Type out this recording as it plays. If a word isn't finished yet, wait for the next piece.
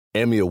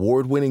Emmy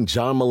award-winning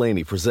John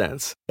Mulaney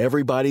presents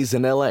Everybody's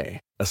in L.A.,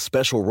 a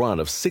special run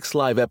of 6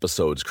 live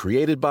episodes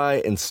created by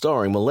and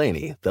starring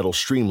Mulaney that'll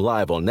stream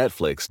live on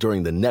Netflix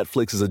during the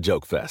Netflix is a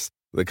Joke Fest.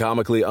 The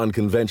comically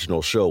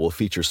unconventional show will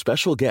feature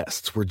special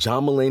guests where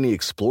John Mulaney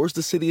explores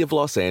the city of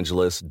Los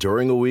Angeles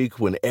during a week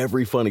when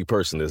every funny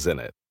person is in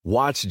it.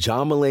 Watch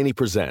John Mulaney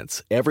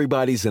Presents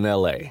Everybody's in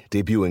L.A.,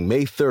 debuting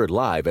May 3rd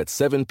live at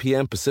 7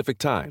 p.m. Pacific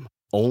Time,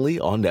 only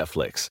on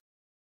Netflix.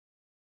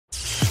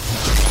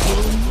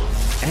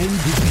 And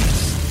the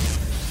Beast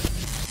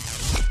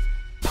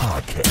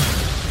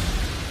Podcast.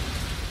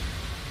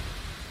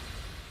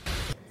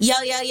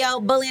 Yo,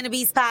 Bully and the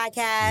Beast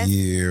Podcast.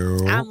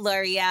 Yeah. I'm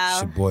L'Oreal.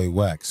 It's your boy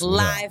Wax.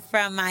 Live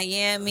from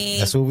Miami.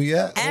 That's where we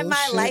at. And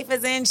my life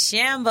is in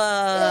shambles.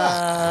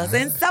 Yeah.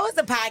 And so is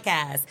the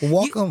podcast.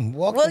 Welcome.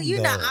 Well,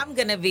 you know, I'm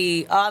going to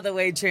be all the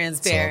way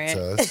transparent.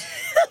 Talk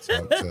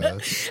to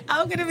us.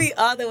 I'm going to be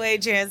all the way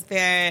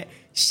transparent.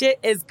 Shit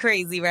is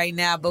crazy right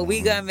now, but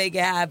we going to make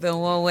it happen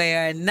one way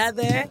or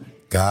another.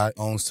 God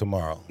owns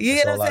tomorrow.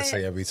 That's all I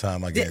say every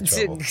time I get in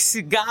trouble.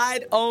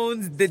 God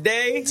owns the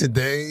day.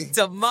 Today.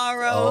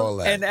 Tomorrow.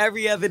 And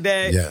every other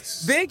day.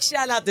 Yes. Big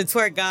shout out to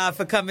Twerk God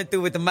for coming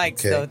through with the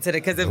mics, though, today.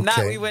 Because if not,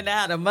 we wouldn't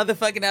have had a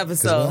motherfucking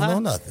episode. We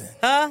don't know nothing.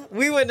 Huh?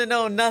 We wouldn't have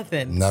known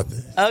nothing.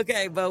 Nothing.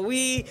 Okay, but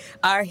we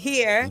are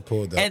here.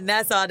 And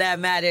that's all that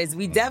matters.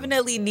 We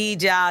definitely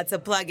need y'all to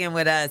plug in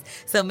with us.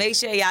 So make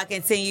sure y'all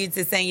continue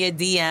to send your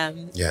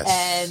DMs.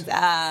 Yes.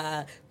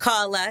 And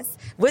call us.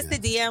 What's the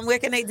DM? Where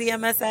can they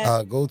DM us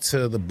at? Go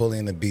to the Bully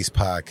and the Beast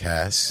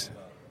podcast.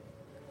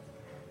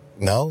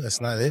 No, that's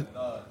not it.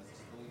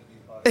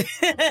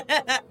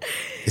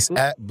 It's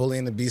at Bully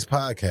and the Beast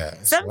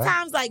podcast.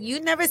 Sometimes, like, you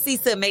never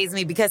cease to amaze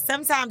me because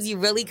sometimes you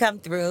really come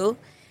through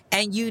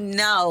and you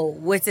know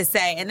what to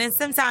say. And then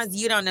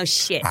sometimes you don't know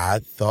shit.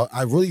 I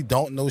really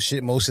don't know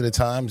shit most of the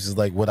times. It's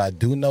like what I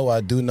do know,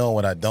 I do know.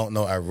 What I don't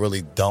know, I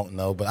really don't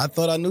know. But I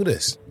thought I knew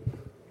this.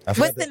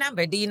 What's the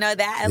number? Do you know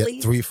that at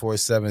least?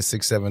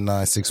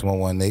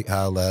 347-679-6118.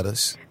 Holla at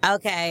us.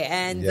 Okay.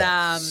 And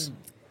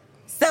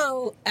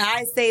so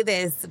I say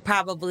this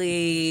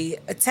probably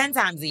 10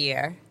 times a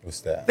year.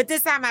 What's that? But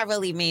this time I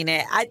really mean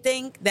it. I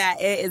think that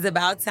it is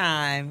about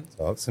time.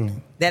 Talk to me.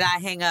 That I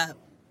hang up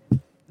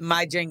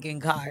my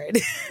drinking card.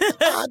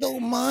 I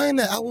don't mind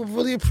that. I would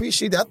really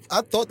appreciate that.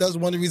 I thought that was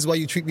one of the reasons why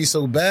you treat me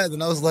so bad.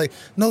 And I was like,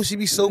 no, she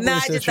be so good. No,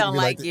 I just don't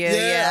like you.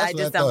 Yeah, I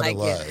just don't like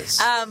you.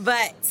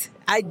 But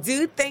I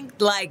do think,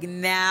 like,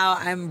 now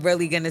I'm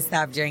really going to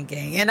stop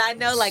drinking. And I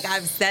know, like,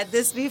 I've said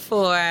this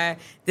before.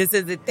 This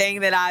is a thing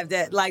that I've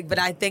done, like, but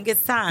I think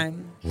it's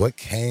time. What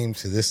came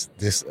to this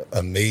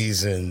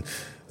amazing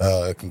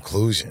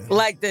conclusion?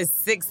 Like the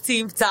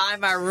 16th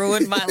time I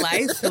ruined my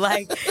life.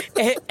 Like,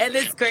 and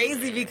it's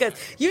crazy because,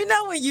 you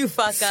know, when you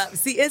fuck up,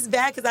 see, it's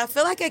bad because I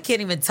feel like I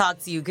can't even talk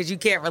to you because you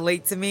can't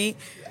relate to me.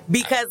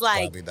 Because,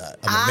 like,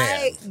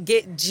 I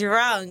get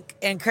drunk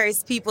and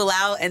curse people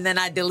out and then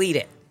I delete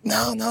it.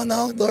 No,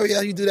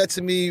 L'Oreal, you do that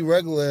to me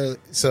regularly.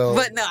 So,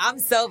 but no, I'm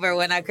sober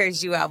when I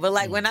curse you out. But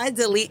like when I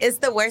delete, it's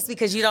the worst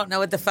because you don't know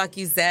what the fuck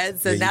you said.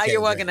 So now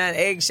you're walking on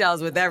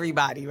eggshells with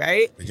everybody,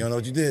 right? But you don't know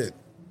what you did.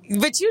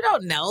 But you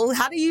don't know.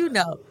 How do you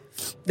know?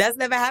 That's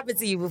never happened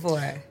to you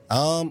before.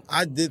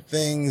 I did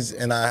things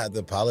and I had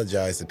to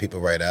apologize to people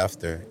right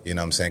after. You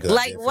know what I'm saying?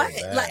 Like what?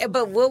 Like,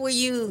 but what were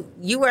you?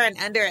 You were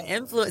under an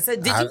influence. So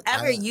did you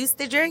ever used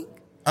to drink?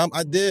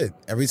 I did.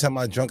 Every time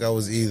I drank, I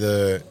was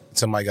either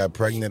somebody got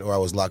pregnant or I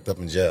was locked up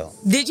in jail.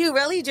 Did you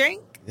really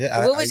drink?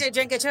 Yeah. What was your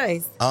drink of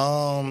choice?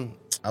 I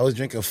was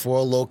drinking Four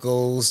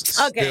Locos.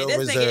 Okay, this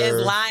Reserve. Nigga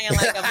is lying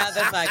like a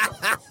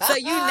motherfucker. So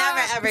you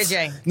never ever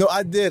drank? No,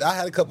 I did. I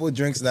had a couple of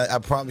drinks, and I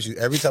promise you,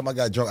 every time I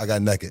got drunk, I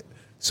got naked.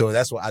 So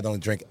that's why I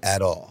don't drink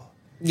at all.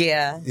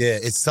 Yeah. Yeah,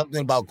 it's something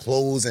about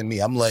clothes and me.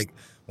 I'm like,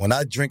 when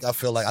I drink, I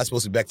feel like I'm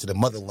supposed to be back to the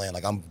motherland.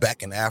 Like I'm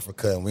back in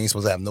Africa and we ain't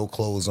supposed to have no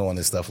clothes on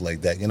and stuff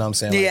like that. You know what I'm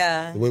saying? Like,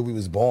 yeah. The way we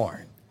was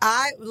born.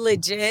 I'm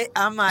like...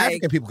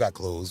 African people got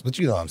clothes, but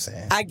you know what I'm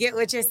saying. I get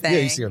what you're saying.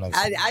 Yeah, you see what I'm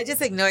saying. I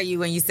just ignore you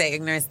when you say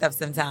ignorant stuff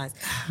sometimes.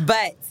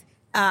 But,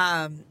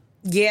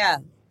 yeah.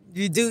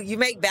 You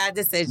make bad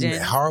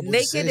decisions. Horrible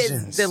decisions.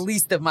 Naked is the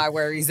least of my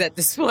worries at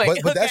this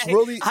point. But that's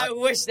really... I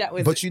wish that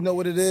was... But you know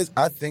what it is?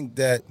 I think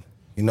that,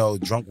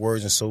 drunk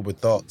words and sober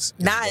thoughts.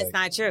 It's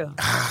not true.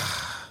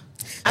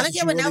 I don't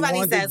care what nobody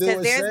says,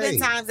 because there's been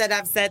times that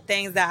I've said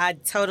things that I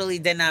totally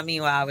did not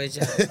mean while I was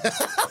young.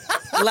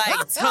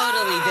 Like,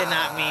 totally did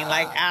not mean,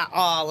 like, at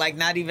all. Like,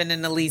 not even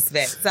in the least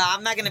bit. So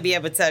I'm not going to be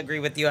able to agree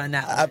with you on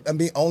that. I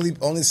mean,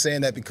 only saying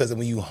that because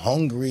when you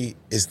hungry,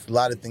 it's a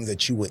lot of things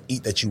that you would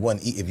eat that you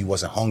wouldn't eat if you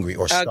wasn't hungry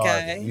or starving.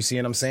 Okay. You see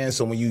what I'm saying?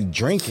 So when you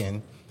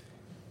drinking,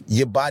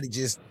 your body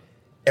just,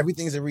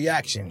 everything's a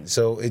reaction.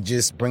 So it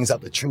just brings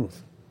out the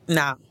truth.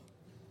 No.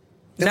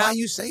 Then why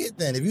you say it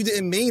then? If you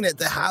didn't mean it,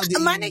 then how did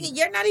My nigga,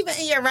 you're not even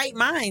in your right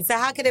mind. So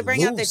how could it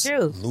bring out the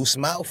truth? Loose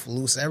mouth,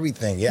 loose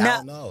everything. Yeah, I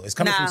don't know. It's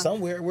coming from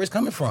somewhere. Where's it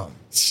coming from?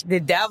 The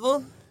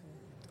devil?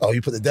 Oh,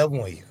 you put the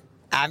devil on you.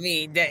 I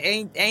mean,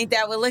 ain't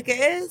that what liquor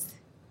is?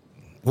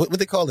 What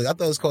they call it? I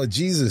thought it was called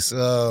Jesus.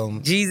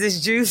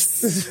 Jesus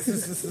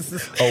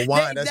juice. Oh,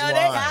 wine. That's wine. They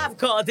have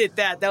called it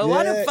that, though. Yeah,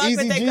 What the fuck Easy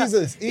would they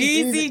Jesus. call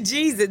Easy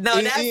Jesus.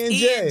 No, that's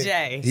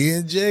E&J.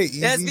 E&J.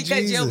 That's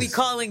because you'll be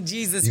calling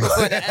Jesus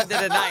before the end of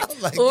the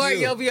night. Like or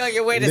you'll be on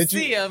your way to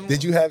see him.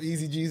 Did you have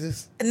Easy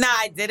Jesus? Nah,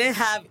 I didn't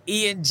have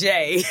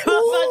E&J.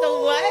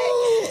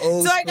 What?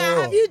 So I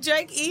now, have you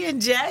drank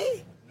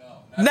E&J?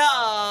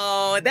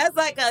 No, that's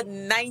like a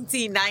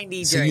 1990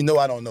 drink. So you know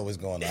I don't know what's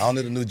going on. I don't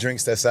know the new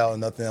drinks that's out or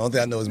nothing. The only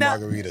thing I know is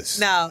margaritas.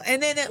 No,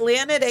 and in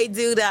Atlanta they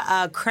do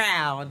the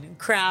Crown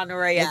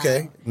Royale.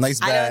 Okay, nice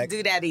bag. I don't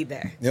do that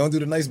either. You don't do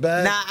the nice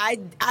bag? Nah,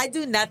 I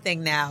do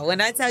nothing now. When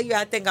I tell you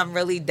I think I'm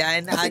really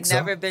done, I've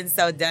never been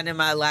so done in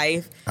my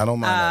life. I don't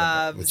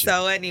mind that.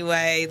 So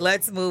anyway,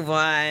 let's move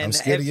on. I'm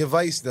scared of your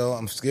vice, though.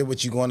 I'm scared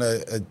what you're going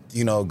to,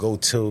 go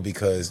to,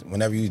 because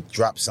whenever you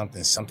drop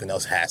something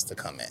else has to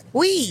come in.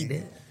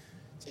 Weed.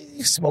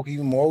 You smoke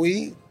even more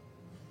weed?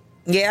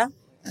 Yeah.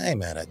 I ain't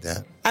mad at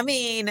that. I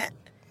mean,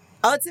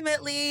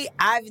 ultimately,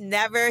 I've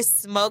never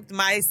smoked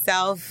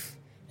myself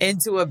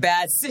into a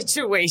bad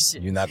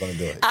situation. You're not going to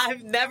do it.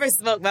 I've never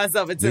smoked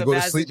myself into a bad situation. You go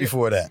to sleep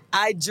before that.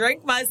 I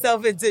drank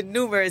myself into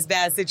numerous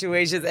bad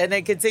situations and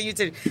then continue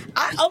to.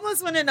 I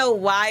almost want to know,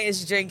 why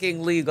is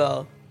drinking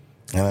legal?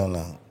 I don't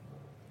know.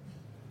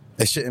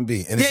 It shouldn't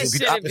be. And it should be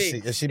the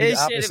opposite. It should be the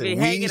opposite.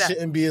 Weed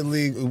shouldn't be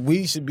illegal.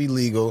 Weed should be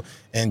legal,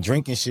 and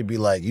drinking should be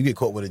like, you get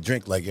caught with a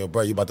drink, like, yo,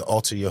 bro, you about to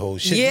alter your whole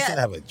shit. Yeah. You should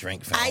have a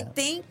drink, fam. I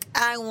think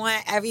I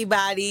want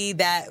everybody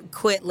that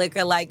quit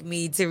liquor like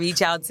me to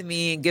reach out to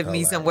me and give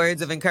me some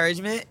words of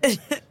encouragement. And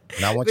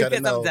I want y'all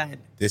to know, I'm done.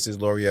 This is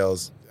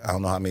L'Oreal's, I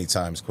don't know how many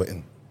times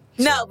quitting.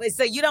 So. No, but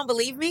so you don't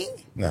believe me?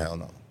 No, hell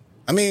no.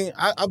 I mean,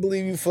 I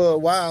believe you for a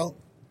while.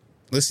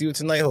 Let's see what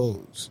tonight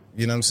holds.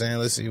 You know what I'm saying?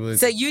 Let's see what...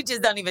 So you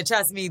just don't even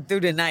trust me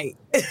through the night.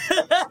 No.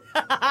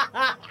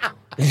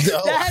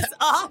 That's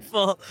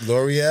awful.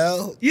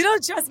 L'Oreal? You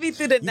don't trust me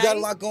through the night? You got a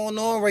lot going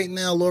on right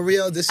now,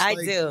 L'Oreal. I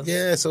do.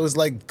 Yeah, so it's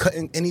like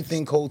cutting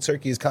anything cold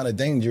turkey is kind of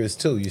dangerous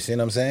too. You see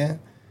what I'm saying?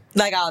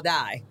 Like I'll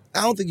die.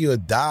 I don't think you'll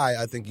die.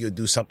 I think you'll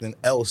do something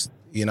else.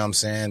 You know what I'm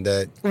saying?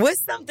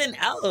 What's something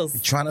else?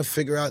 You're trying to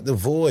figure out the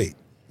void.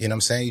 You know what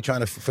I'm saying? You're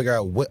trying to figure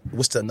out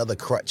what's another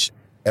crutch.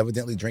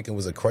 Evidently, drinking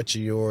was a crutch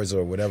of yours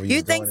or whatever.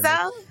 You think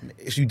so?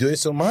 If you do it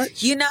so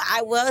much? You know,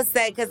 I will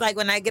say, because like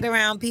when I get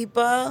around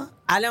people,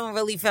 I don't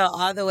really feel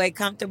all the way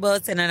comfortable,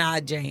 so then I'll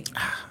drink.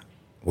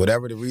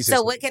 Whatever the reason.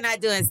 So what can I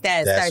do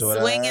instead?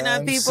 Start swinging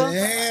on people?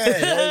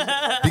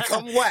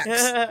 Become wax.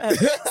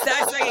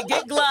 Start swinging.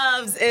 Get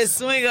gloves and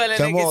swing on a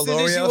Come nigga on, as soon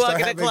as you L'Oreal, walk start in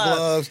the having club.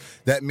 gloves.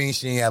 That means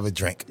she ain't have a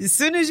drink. As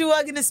soon as you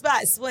walk in the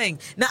spot, swing.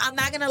 Now, I'm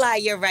not going to lie.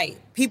 You're right.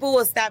 People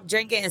will stop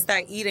drinking and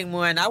start eating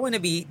more, and I want to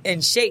be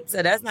in shape,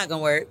 so that's not going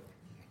to work.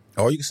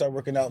 Or you can start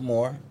working out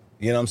more.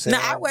 You know what I'm saying?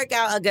 No, I work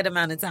out a good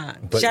amount of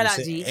time. But Shout out,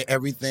 G.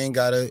 Everything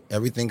gotta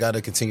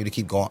continue to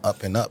keep going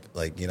up and up.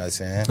 Like, you know what I'm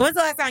saying? When's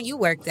the last time you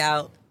worked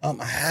out?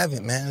 I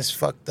haven't, man. It's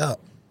fucked up.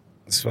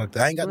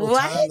 I ain't got no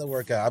time to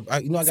work out.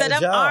 I got a job. So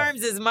them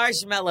arms is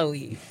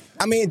marshmallowy.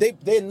 I mean,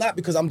 they're not,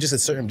 because I'm just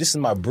this is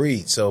my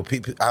breed. So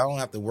people, I don't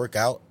have to work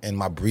out, and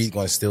my breed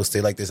going to still stay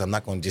like this. I'm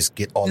not going to just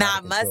get all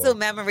out of control. Muscle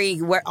memory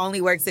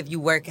only works if you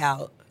work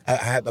out.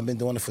 I've been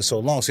doing it for so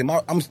long. See,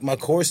 my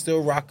core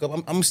still rock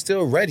up. I'm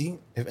still ready,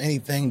 if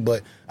anything,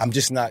 but I'm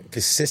just not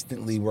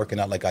consistently working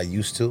out like I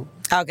used to.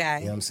 Okay.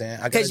 You know what I'm saying?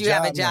 Because you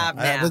have a job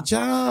now. I have a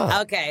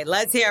job. Okay,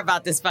 let's hear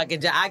about this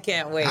fucking job. I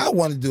can't wait. I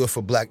want to do it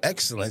for Black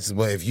excellence,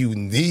 but if you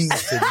need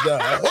to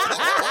know.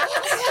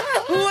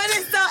 What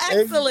is so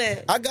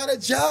excellent? I got a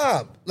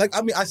job. Like,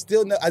 I mean, I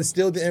still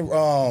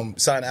didn't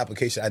sign the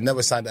application. I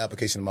never signed the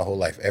application in my whole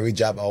life. Every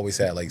job I always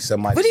had, like,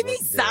 somebody. What do you mean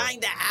sign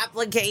the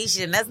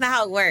application? That's not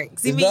how it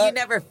works. You mean you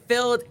never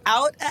filled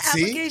out an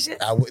application?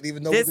 I wouldn't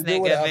even know what to do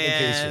with an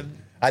application.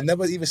 I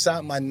never even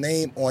signed my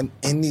name on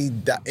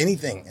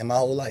anything in my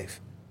whole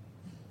life.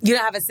 You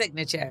don't have a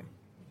signature.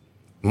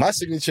 My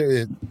signature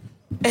is.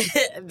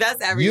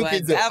 That's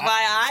everyone's.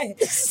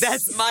 FYI,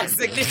 that's my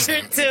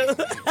signature too.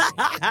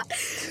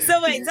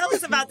 So wait, tell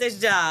us about this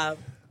job.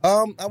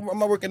 I'm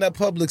working at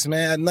Publix,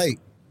 man, at night.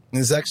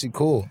 It's actually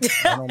cool.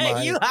 I don't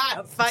mind. You are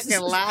a fucking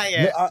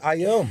liar. No, I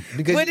am.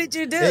 Because what did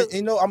you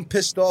do? I'm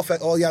pissed off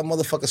at all y'all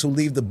motherfuckers who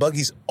leave the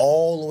buggies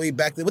all the way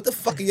back there. What the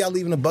fuck are y'all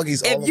leaving the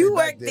buggies all the way back there? If you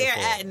worked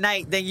there at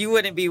night, then you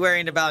wouldn't be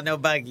worrying about no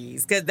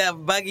buggies, because the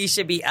buggies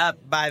should be up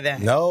by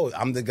then. No,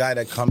 I'm the guy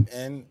that come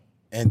in,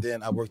 and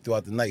then I work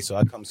throughout the night. So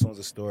I come as soon as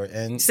the store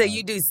ends. So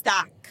you do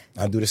stock.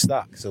 I do the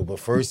stock. So, but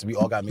first, we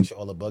all got to make sure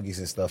all the buggies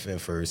and stuff in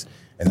first,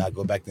 and I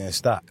go back there and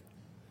stock.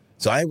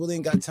 So I ain't really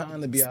got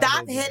time to be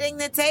Stop hitting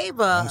the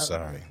table. I'm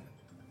sorry.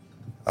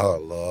 Oh,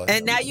 Lord.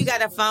 And now you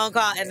got a phone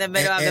call in the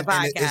middle of the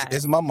podcast.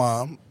 It's my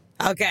mom.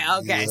 Okay.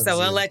 So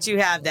we'll let you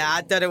have that.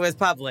 I thought it was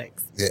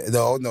Publix. Yeah,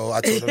 no. I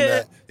told them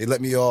that. They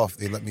let me off.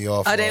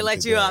 Oh, they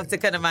let you off to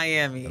come to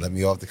Miami. They let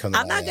me off to come to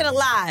Miami. I'm not going to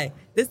lie.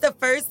 This is the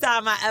first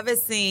time I ever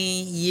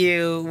seen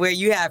you where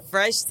you have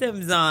fresh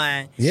Timbs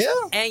on. Yeah.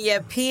 And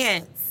your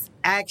pants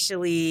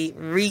actually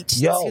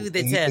reach to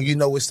the tip. You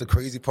know what's the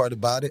crazy part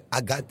about it?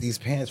 I got these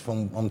pants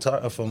from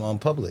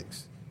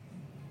Publix.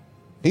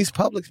 These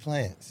Publix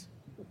plants.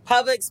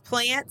 Publix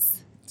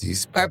plants?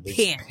 These or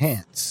Publix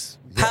pants.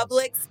 Yes.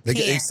 Publix They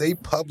pants. say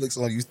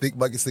Publix on you. Think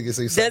Mike is thinking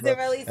say something. Does it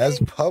really say? That's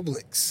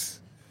Publix.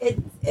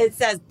 It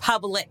says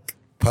public.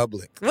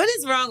 Public. What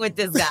is wrong with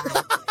this guy?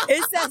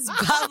 It says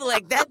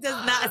public. That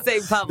does not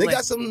say public. They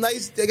got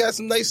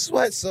some nice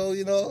sweats, so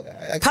you know.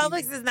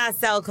 Publix does not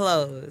sell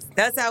clothes.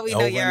 That's how we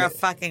know you're a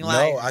fucking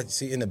liar. No, I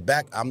see in the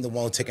back. I'm the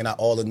one taking out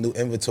all the new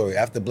inventory.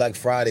 After Black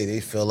Friday,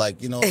 they feel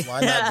like, you know,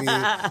 why not be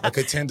a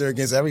contender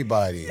against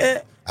everybody?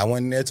 I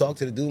went in there, talked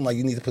to the dude. I'm like,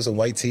 you need to put some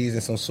white tees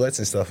and some sweats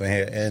and stuff in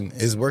here, and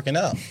it's working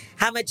out.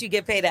 How much you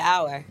get paid an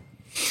hour?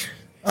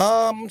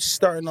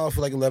 Starting off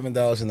for like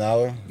 $11 an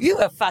hour. You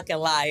a fucking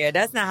liar.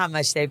 That's not how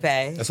much they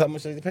pay. That's how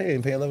much they pay.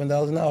 They pay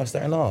 $11 an hour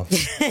starting off.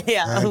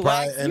 Yeah.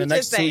 In the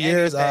next 2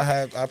 years,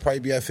 I'll probably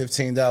be at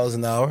 $15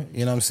 an hour.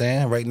 You know what I'm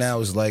saying? Right now,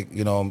 it's like,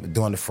 you know, I'm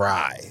doing the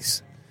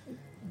fries.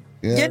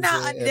 You know You're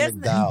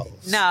not.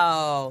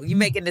 No, you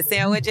making the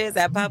sandwiches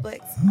at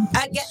Publix?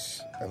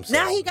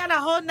 Now he got a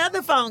whole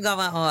nother phone going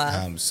on.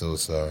 I'm so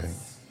sorry.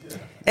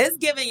 It's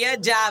giving your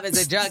job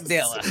as a drug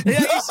dealer.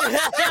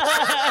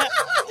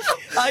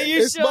 Are you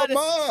it's sure? It's my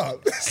mom.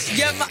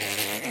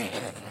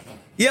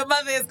 Your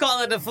mother is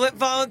calling the flip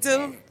phone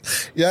too?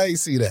 Yeah, I ain't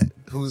see that.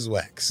 Who's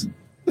wax?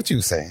 What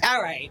you saying?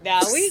 All right,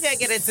 now we gotta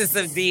get into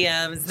some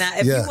DMs. Now,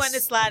 if you want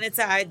to slide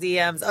into our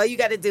DMs, all you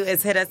gotta do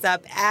is hit us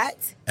up at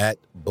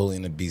Bully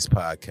and the Beast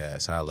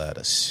Podcast. Holla at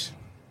us.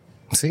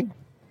 See?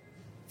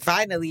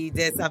 Finally, you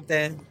did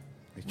something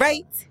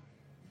right.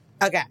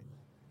 Okay,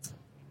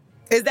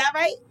 is that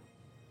right?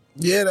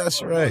 Yeah,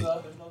 that's right.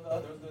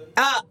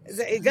 Oh, is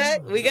it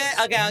good? We good?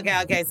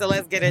 Okay. So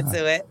let's get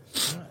into it.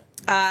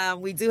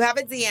 We do have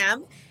a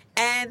DM,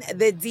 and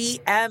the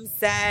DM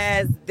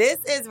says, this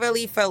is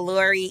really for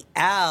Lori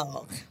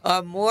L,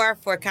 or more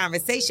for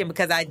conversation,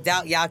 because I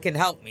doubt y'all can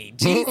help me.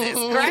 Jesus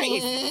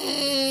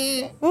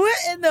Christ. What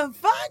in the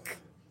fuck?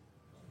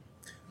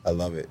 I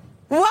love it.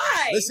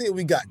 Why? Let's see what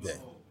we got then.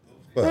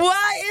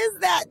 Why is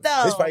that,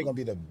 though? This probably going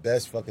to be the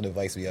best fucking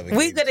advice we ever gave.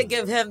 We're going to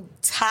give him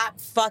top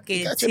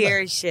fucking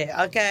tier shit,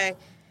 okay?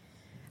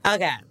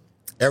 Okay.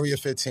 Area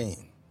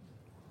 15.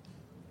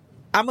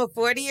 I'm a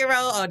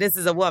 40-year-old. Oh, this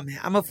is a woman.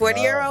 I'm a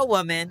 40-year-old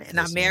woman, and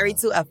I'm married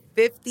to a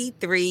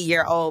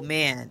 53-year-old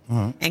man.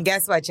 Mm-hmm. And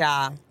guess what,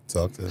 y'all?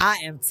 Talk to us. I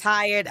am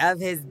tired of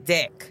his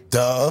dick.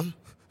 Duh.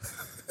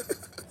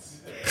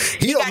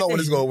 he don't know when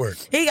it's going to work.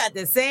 He got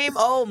the same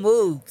old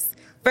moves.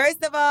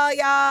 First of all,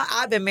 y'all,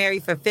 I've been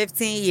married for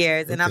 15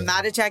 years, and I'm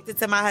not attracted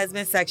to my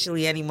husband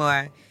sexually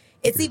anymore.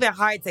 It's even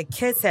hard to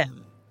kiss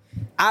him.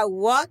 I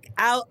walk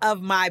out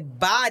of my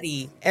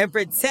body and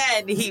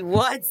pretend he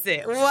wants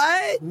it.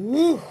 What?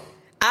 Woo.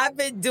 I've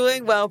been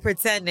doing well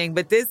pretending,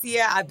 but this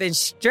year I've been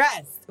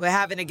stressed with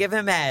having to give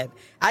him head.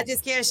 I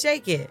just can't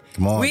shake it.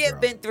 Come on, we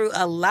have been through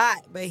a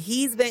lot, but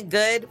he's been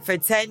good for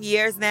 10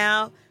 years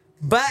now.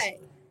 But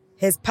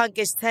he has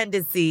punkish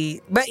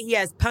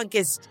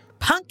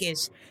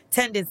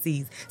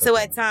tendencies. So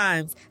at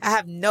times, I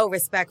have no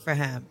respect for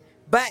him.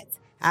 But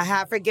I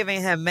have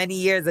forgiven him many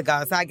years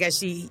ago. So I guess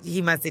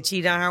he must have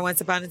cheated on her once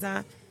upon a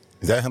time.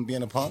 Is that him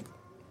being a punk?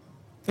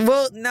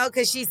 Well, no,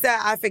 because she said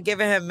I've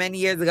forgiven him many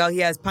years ago. He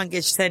has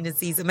punkish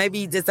tendencies. So maybe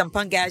he did some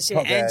punk ass shit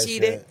and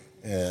cheated. Shit.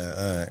 Yeah,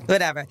 all right.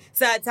 Whatever.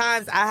 So at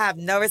times, I have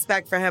no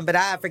respect for him, but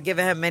I have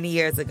forgiven him many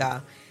years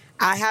ago.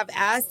 I have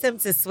asked him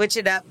to switch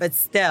it up, but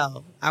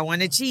still, I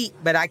want to cheat,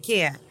 but I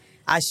can't.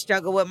 I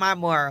struggle with my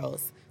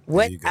morals.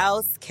 What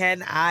else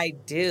can I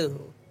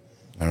do?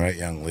 All right,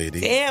 young lady.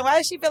 Damn, why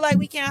does she feel like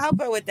we can't help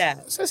her with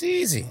that? That's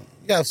easy.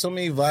 You got so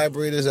many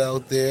vibrators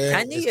out there.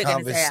 I knew you were going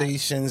to say that.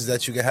 Conversations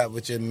that you can have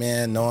with your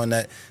man, knowing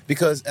that.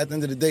 Because at the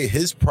end of the day,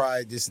 his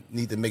pride just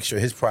need to make sure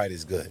his pride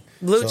is good.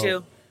 Blue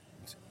Chew.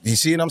 You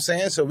see what I'm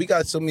saying? So we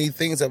got so many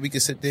things that we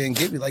can sit there and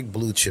give you, like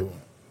Blue Chew.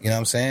 You know what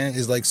I'm saying?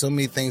 It's like so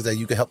many things that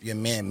you can help your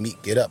man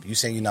get up. You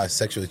saying you're not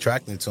sexually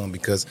attracted to him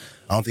because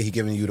I don't think he's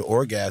giving you the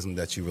orgasm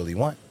that you really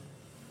want.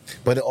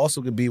 But it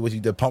also could be what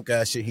the punk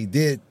ass shit he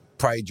did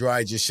probably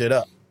dried your shit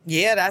up.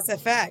 Yeah, that's a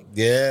fact.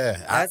 Yeah.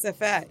 That's a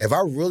fact. If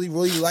I really,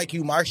 really like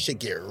you, my shit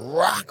get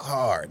rock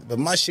hard. But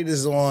my shit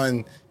is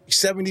on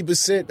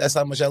 70%. That's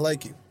how much I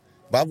like you.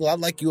 But I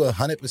like you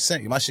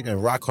 100%. My shit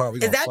can rock hard. We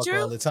gonna fuck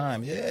all the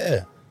time.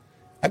 Yeah.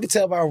 I can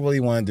tell if I really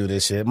want to do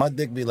this shit. My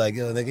dick be like,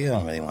 yo, nigga, you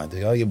don't really want to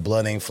do it. Oh, your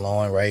blood ain't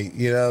flowing right.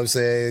 You know what I'm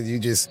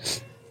saying?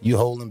 You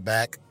holding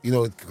back. You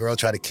know, the girl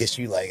try to kiss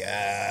you like,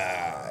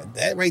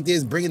 that right there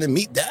is bringing the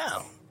meat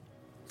down.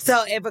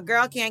 So if a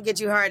girl can't get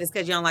you hard, it's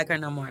because you don't like her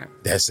no more.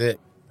 That's it.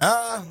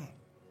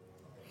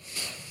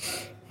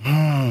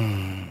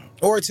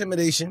 Or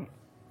intimidation.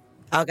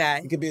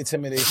 Okay. It could be an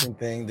intimidation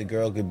thing. The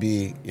girl could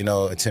be,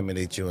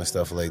 intimidate you and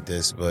stuff like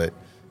this. But,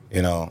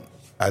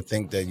 I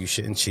think that you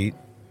shouldn't cheat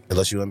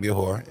unless you want to be a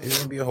whore. If you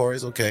want to be a whore,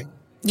 it's okay.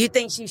 You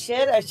think she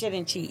should or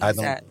shouldn't cheat? I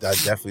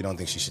definitely don't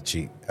think she should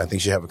cheat. I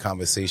think she should have a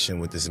conversation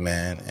with this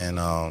man. And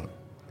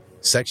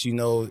sex,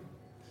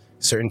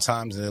 certain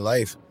times in their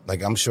life,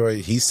 like I'm sure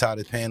he's tired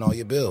of paying all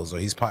your bills, or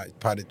he's probably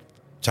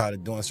tired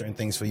of doing certain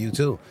things for you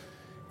too.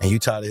 And you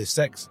tired of his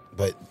sex.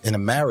 But in a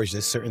marriage,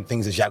 there's certain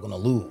things that y'all going to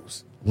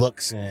lose.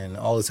 looks and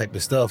all this type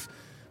of stuff.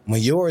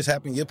 When yours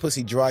happen, your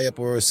pussy dry up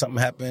or something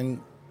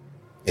happen,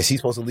 is he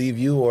supposed to leave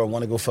you or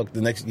want to go fuck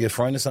your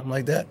friend or something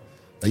like that?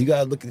 Like, you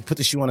gotta put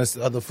the shoe on the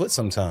other foot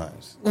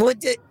sometimes.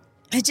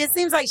 It just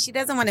seems like she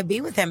doesn't want to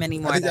be with him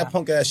anymore. I think that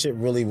punk ass shit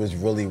really was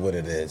what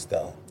it is,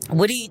 though.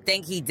 What do you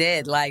think he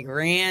did? Like,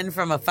 ran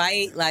from a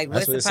fight? Like,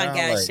 what's the punk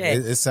ass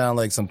shit? It sounds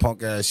like some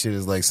punk ass shit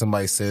is like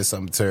somebody said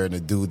something to her and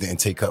the dude didn't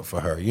take up for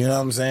her. You know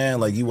what I'm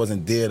saying? Like, you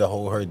wasn't there to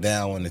hold her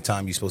down when the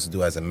time you're supposed to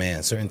do as a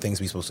man. Certain things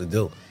we supposed to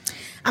do.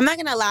 I'm not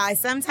gonna lie.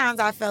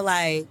 Sometimes I feel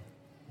like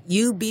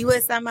you be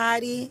with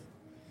somebody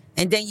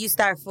and then you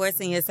start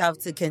forcing yourself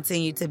to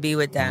continue to be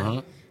with them.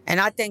 Mm-hmm. And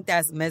I think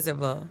that's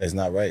miserable. It's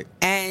not right.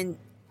 And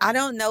I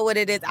don't know what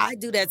it is. I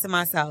do that to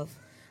myself.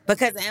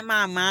 Because in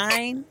my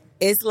mind,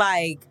 it's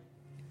like,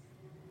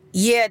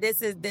 yeah,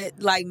 this is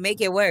like, make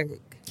it work.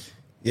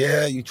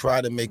 Yeah, you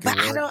try to make it work.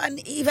 But I don't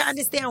even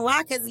understand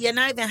why, because you're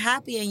not even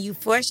happy and you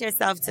force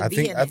yourself to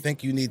be in it. I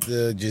think you need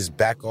to just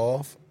back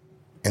off.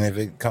 And if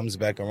it comes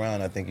back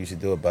around, I think you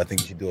should do it. But I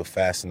think you should do it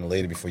fast and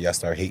later before y'all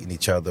start hating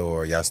each other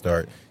or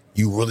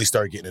you really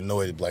start getting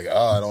annoyed. Like,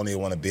 I don't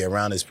even want to be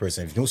around this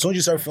person. As soon as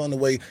you start feeling the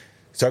way,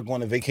 start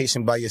going on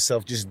vacation by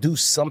yourself, just do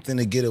something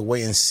to get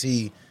away and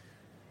see,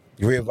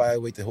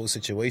 reevaluate the whole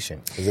situation.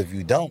 Because if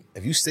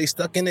you stay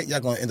stuck in it,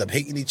 y'all going to end up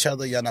hating each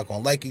other. Y'all not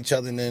going to like each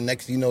other. And then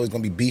next thing you know, it's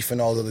going to be beef and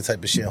all other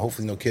type of shit. And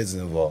hopefully no kids are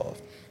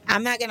involved.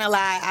 I'm not going to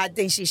lie. I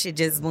think she should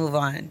just move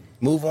on.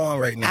 Move on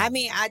right now. I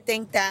mean, I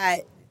think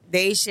that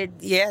they should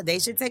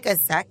take a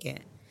second.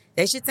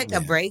 They should take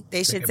a break.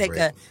 They should take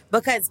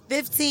because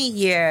 15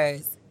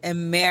 years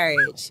in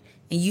marriage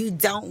and you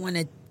don't want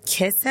to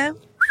kiss him?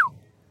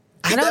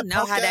 I don't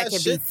know how that can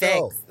be fixed.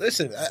 Though.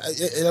 Listen,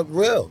 I'm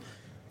real.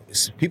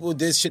 People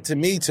did shit to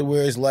me to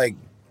where it's like,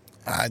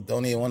 I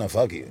don't even want to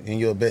fuck you. And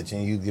you're a bitch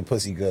and your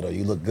pussy good or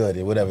you look good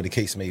or whatever the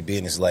case may be.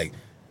 And it's like,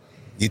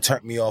 you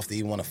turned me off to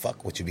even want to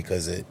fuck with you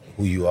because of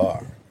who you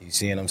are. You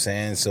see what I'm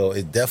saying? So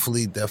it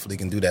definitely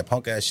can do that.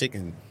 Punk ass shit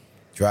can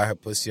dry her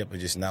pussy up and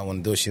just not want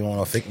to do it. She don't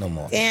want to fake no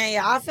more. Damn,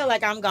 yeah, I feel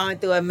like I'm going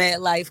through a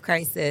midlife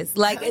crisis.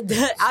 Like,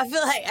 I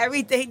feel like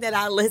everything that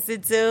I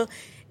listen to,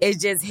 it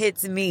just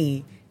hits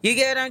me. You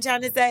get what I'm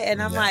trying to say? And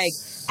I'm like,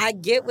 I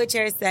get what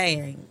you're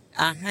saying.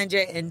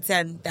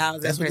 110,000%.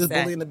 That's what this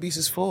Bully and the Beast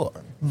is for.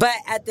 But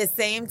at the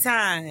same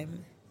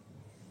time,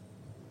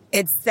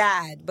 it's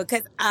sad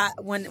because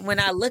when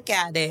I look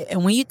at it,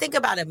 and when you think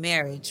about a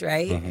marriage,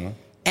 right? Mm-hmm.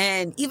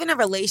 And even a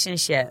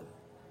relationship,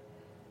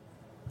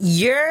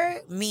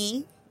 you're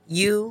me,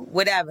 you,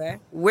 whatever.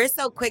 We're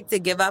so quick to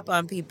give up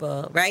on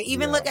people, right?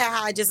 Even look at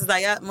how I just was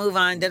like, move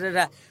on,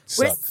 da-da-da.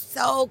 We're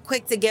so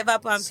quick to give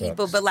up on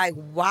people, but like,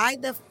 why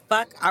the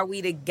fuck are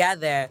we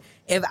together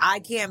if I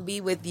can't be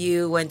with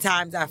you when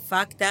times are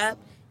fucked up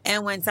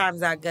and when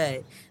times are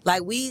good?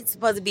 Like, we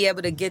supposed to be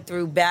able to get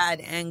through bad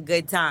and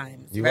good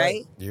times,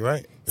 right? You're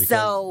right.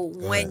 So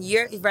when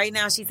you're, right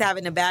now she's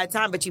having a bad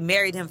time, but you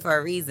married him for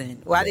a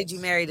reason. Why did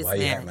you marry this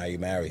man? Why you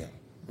marry him?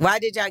 Why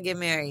did y'all get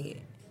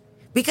married?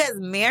 Because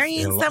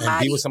marrying somebody...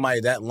 And be with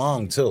somebody that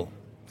long, too.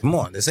 Come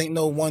on. This ain't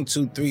no 1,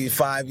 2, 3,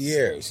 5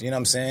 years. You know what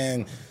I'm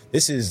saying?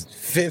 This is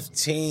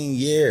 15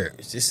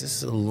 years. This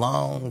is a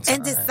long time.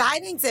 And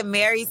deciding to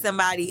marry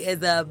somebody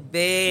is a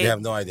big you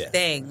have no idea.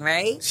 Thing,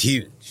 right? It's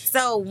huge.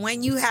 So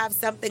when you have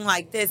something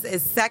like this,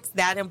 is sex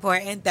that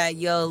important that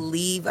you'll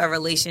leave a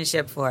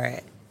relationship for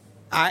it?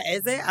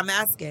 Is it? I'm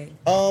asking.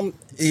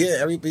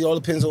 Yeah, it all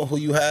depends on who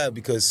you have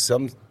because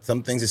some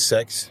things is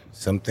sex,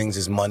 some things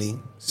is money,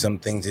 some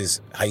things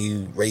is how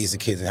you raise the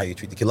kids and how you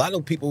treat the kids. A lot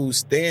of people who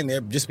stay in there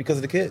just because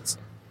of the kids.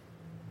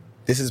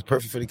 This is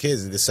perfect for the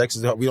kids. The sex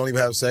is, we don't even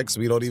have sex. A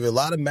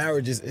lot of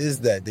marriages is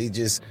that they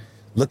just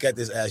look at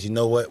this as, you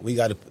know what,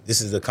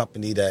 this is a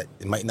company that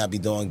it might not be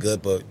doing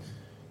good, but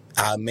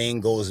our main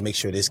goal is to make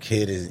sure this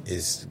kid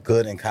is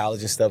good in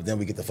college and stuff. Then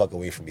we get the fuck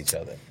away from each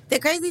other. The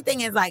crazy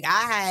thing is, like, I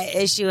had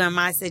an issue in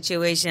my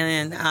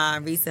situation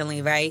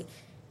recently, right?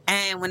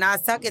 And when I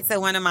was talking to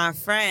one of my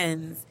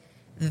friends,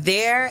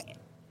 their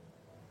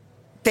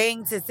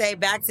thing to say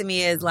back to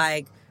me is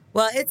like,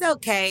 well, it's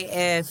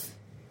okay if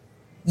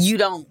you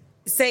don't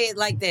say it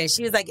like this.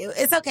 She was like,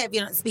 it's okay if you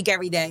don't speak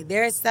every day.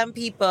 There are some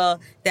people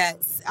that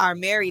are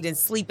married and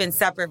sleep in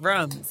separate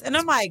rooms. And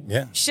I'm like,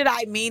 should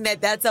I mean that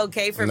that's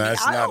okay for me?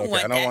 I don't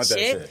want that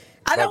shit.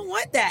 I don't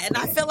want that. And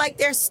I feel like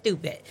they're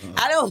stupid.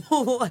 I don't.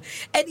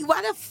 And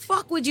why the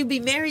fuck would you be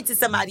married to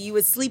somebody you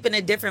would sleep in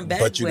a different bed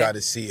But you got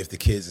to see if the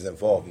kids is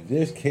involved. If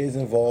there's kids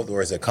involved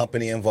or is a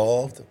company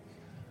involved,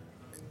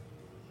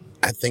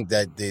 I think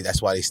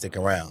that's why they stick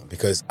around.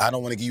 Because I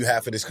don't want to give you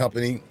half of this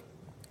company.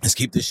 Let's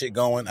keep this shit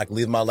going. I can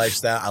live my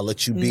lifestyle. I'll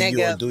let you be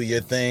you and do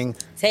your thing.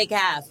 Take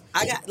half.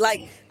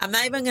 I'm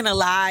not even going to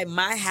lie.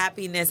 My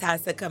happiness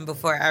has to come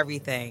before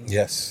everything.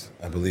 Yes,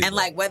 I believe And,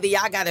 like, whether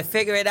y'all got to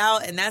figure it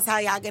out and that's how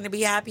y'all going to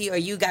be happy or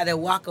you got to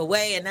walk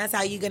away and that's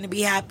how you're going to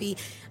be happy,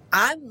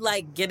 I'm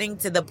like getting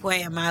to the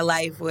point in my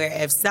life where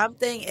if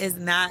something is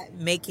not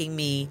making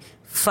me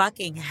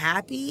fucking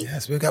happy.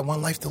 Yes, we got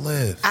one life to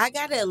live. I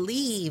gotta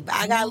leave.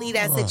 I gotta leave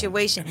that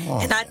situation.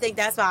 And I think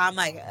that's why I'm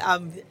like,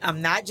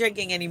 I'm not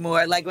drinking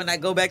anymore. Like when I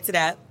go back to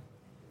that.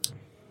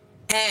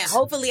 And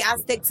hopefully I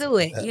stick to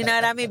it. You know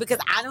what I mean? Because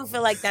I don't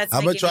feel like that's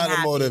I'm going going to to try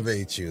to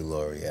motivate you,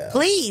 L'Oreal.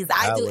 Please.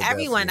 I do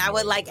everyone. I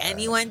would like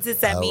anyone to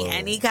send me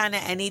any kind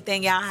of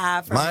anything y'all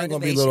have for Mine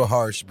going to be a little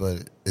harsh,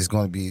 but it's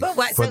going to be for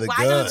the good.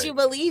 Why don't you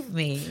believe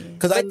me?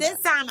 But this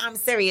time I'm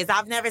serious.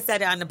 I've never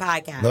said it on the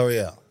podcast.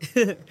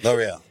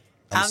 L'Oreal.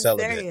 I'm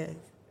celibate. Serious.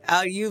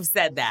 Oh, you've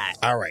said that.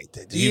 All right.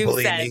 Do you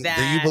believe me? That.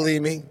 Do you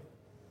believe me?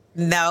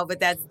 No, but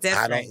that's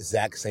different. I don't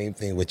exact same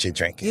thing with your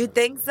drinking. You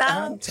think so?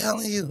 I'm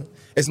telling you.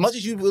 As much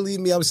as you believe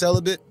me, I'm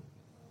celibate.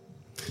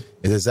 It's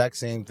the exact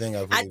same thing.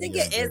 I think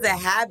it is a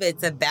habit.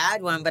 It's a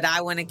bad one, but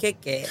I want to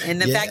kick it.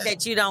 And the fact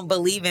that you don't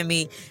believe in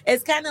me,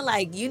 it's kind of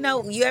like, you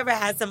ever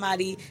had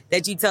somebody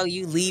that you tell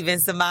you leaving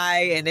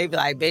somebody and they be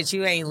like, bitch,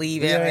 you ain't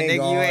leaving. You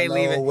ain't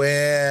leaving.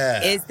 Nowhere.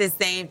 It's the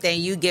same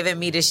thing. You giving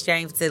me the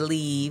strength to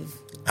leave.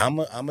 I'm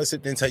going to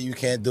sit there and tell you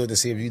can't do it to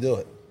see if you do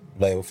it.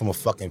 Like from a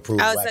fucking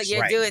prove. Oh, so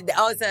you're doing.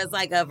 Oh, so it's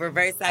like a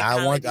reverse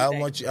psychology.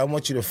 I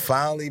want you to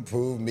finally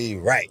prove me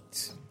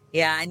right.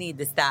 Yeah, I need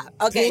to stop.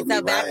 Okay,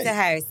 so back to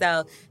her.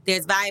 So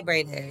there's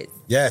vibrators.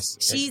 Yes.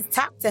 She's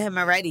talked to him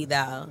already,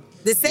 though.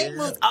 The same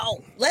moves.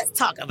 Oh, let's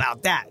talk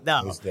about that,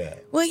 though. What's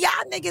that? Well, y'all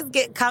niggas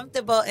get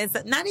comfortable, and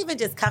so, not even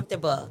just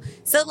comfortable.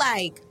 So,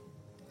 like,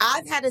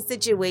 I've had a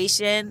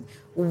situation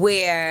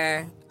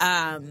where,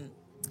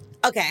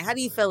 okay, how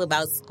do you feel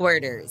about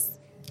squirters?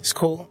 It's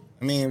cool.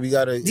 I mean, we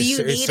gotta. Do you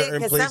need it?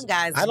 Because some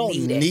guys I don't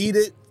need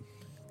it.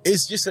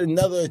 It's just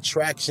another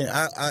attraction.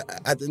 I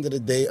at the end of the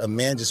day, a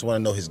man just want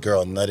to know his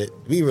girl nutted.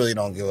 We really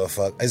don't give a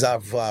fuck. It's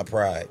for our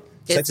pride.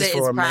 Sex is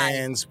for a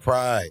man's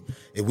pride.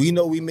 If we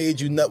know we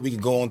made you nut, we can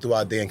go on through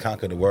our day and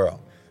conquer the world.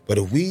 But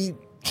if we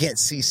can't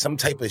see some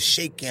type of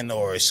shaking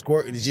or a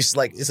squirt, it's just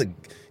like it's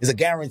a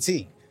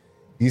guarantee.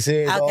 You see,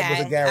 it's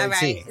almost a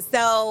guarantee. All right.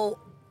 So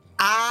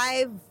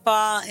I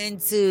fall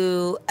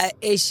into an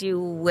issue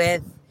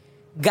with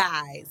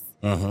guys.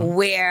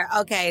 Where,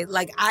 okay,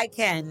 like I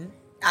can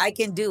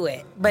do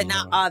it, but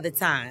not all the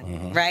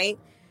time, right?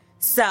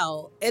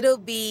 So it'll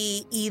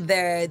be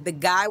either the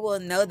guy will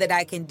know that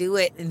I can do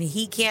it and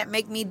he can't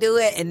make me do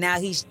it, and now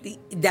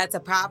that's a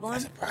problem.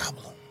 That's a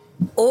problem.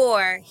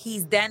 Or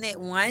he's done it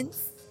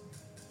once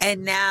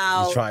and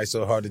now he's trying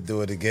so hard to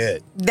do it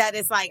again. That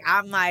it's like,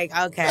 I'm like,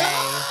 okay.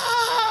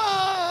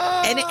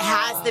 And it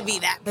has to be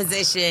that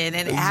position,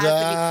 and it has to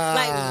be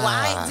like,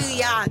 why do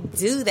y'all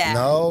do that?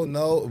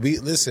 No.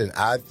 Listen.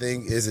 I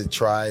think is to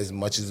try as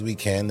much as we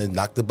can to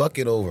knock the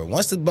bucket over.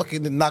 Once the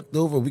bucket is knocked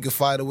over, we can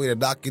find a way to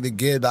knock it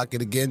again.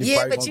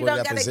 Yeah, but you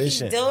don't gotta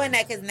keep doing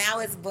that because now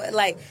it's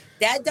like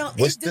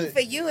that.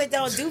 For you, it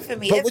don't do for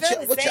me. But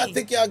what y'all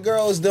think y'all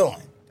girls doing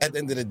at the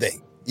end of the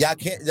day? Y'all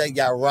can't.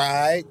 Y'all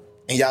ride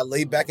and y'all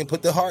lay back and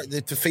put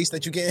the face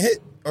that you getting hit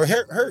or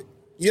hurt.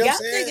 You know what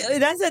I'm saying?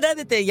 That's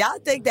another thing. Y'all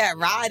think that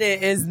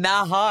riding is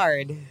not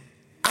hard.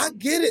 I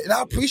get it, and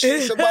I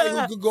appreciate somebody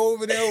who could go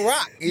over there and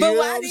rock. But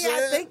why do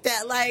y'all think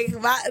that?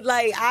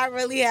 Like I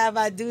really have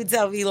my dude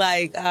tell me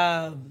like,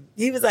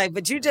 he was like,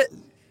 but you're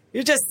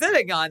just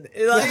sitting on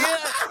it. Like,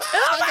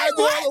 I gotta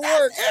do all the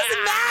work. It's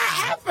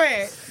mad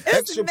effort. It's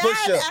extra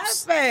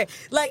push-ups. Effort.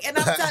 Like, and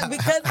I'm telling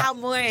because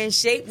I'm more in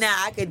shape now,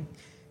 I could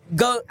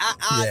go.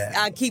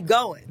 I keep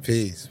going.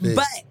 Peace.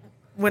 But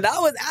when I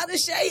was out of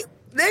shape,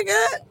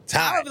 nigga,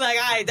 I would be like,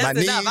 all right,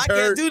 that's enough. I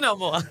can't do no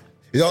more.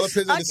 It all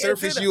depends on the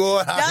surface you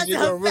on, how you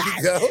gonna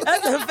really go.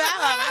 That's a fact.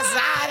 On my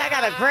side, I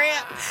got a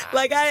cramp.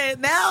 Like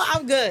now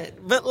I'm good.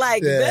 But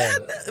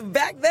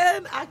back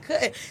then I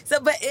couldn't.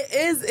 So but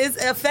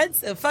it's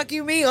offensive. Fuck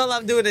you mean all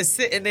I'm doing is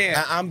sitting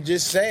there. I'm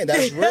just saying,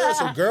 that's real.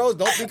 So girls,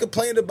 don't be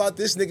complaining about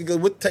this nigga, because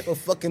what type of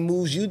fucking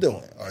moves you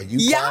doing? Are you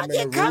y'all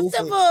get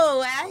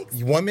comfortable,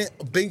 X? Women,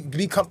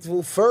 be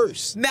comfortable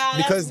first. No,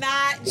 that's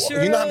not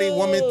true. You know how many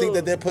women think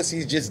that their pussy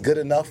is just good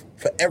enough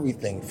for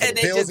everything? For and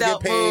the they bills just to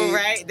don't get paid. move,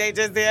 right? They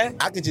just there.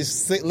 I could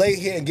just lay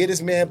here and get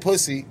this man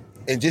pussy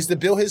and just to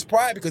build his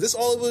pride, because that's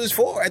all it was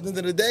for at the end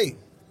of the day.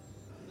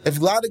 If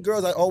a lot of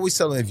girls, I always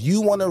tell them, if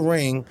you want a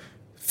ring,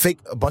 fake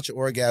a bunch of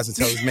orgasms and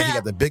tell this man he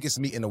got the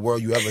biggest meat in the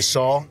world you ever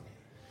saw.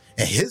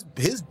 And his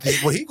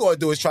what he gonna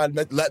do is try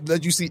to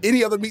let you see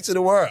any other meats in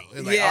the world.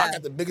 It's like, I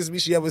got the biggest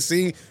meat she ever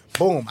seen.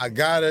 Boom, I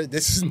got her.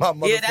 This is my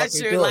motherfucking Yeah, that's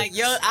true. girl. Like,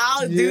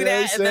 I'll do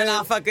that, and then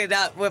I'll fuck it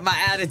up with my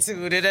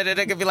attitude, and then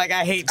it could be like,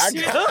 I hate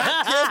you.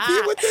 I can't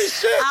be with this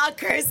shit. I'll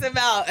curse him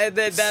out, and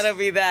then that'll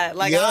be that.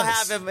 Like, I'll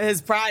have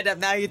his pride up.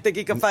 Now he think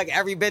he can fuck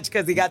every bitch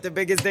because he got the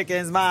biggest dick in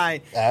his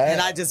mind, and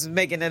I just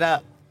making it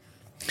up.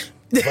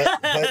 But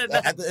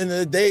at the end of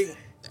the day,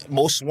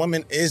 most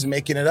women is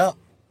making it up.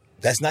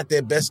 That's not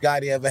their best guy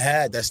they ever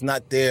had. That's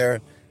not their,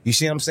 you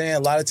see what I'm saying? A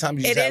lot of times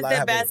you just it is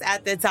the best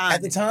at the time.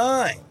 At the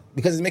time.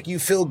 Because it's making you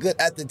feel good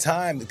at the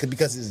time.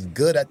 Because it's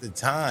good at the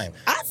time.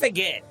 I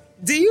forget.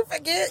 Do you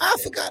forget? I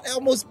forgot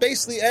almost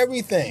basically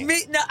everything.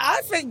 No,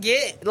 I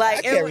forget. Like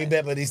I can't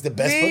remember these the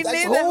best pussy.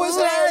 Like, who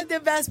was had the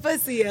best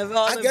pussy of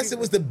all? I guess it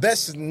was the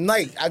best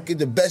night. I get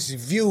the best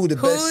view, the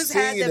best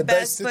scene, the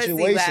best situation.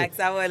 Pussy wax?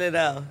 I want to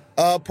know.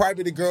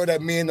 Probably the girl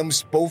that me and them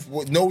both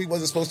know we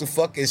wasn't supposed to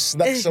fuck and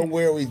snuck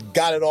somewhere. We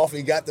got it off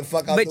and got the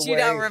fuck out the way. But you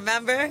don't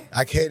remember?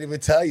 I can't even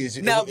tell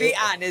you. No, be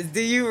honest.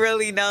 Do you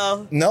really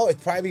know? No,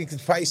 it's probably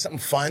something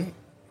fun.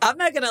 I'm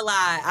not gonna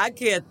lie. I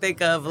can't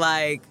think of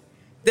like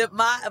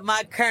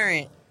my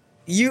current.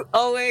 You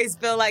always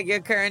feel like your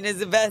current is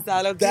the best.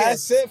 I don't care.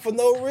 That's it for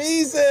no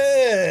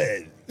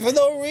reason. For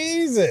no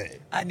reason.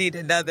 I need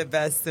another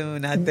best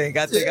soon. I think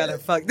I done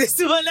fuck this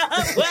one up.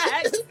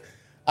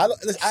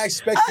 I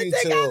expect you to.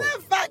 I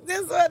done fuck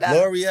this one up.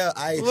 L'Oreal,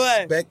 I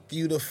expect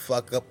you to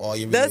fuck up all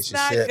your relationships.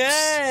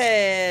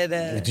 That's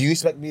not good. Do you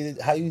expect me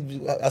to? How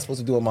I'm supposed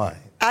to do with mine?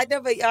 I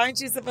know, but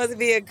aren't you supposed to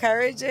be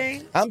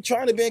encouraging? I'm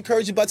trying to be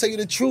encouraging, but I tell you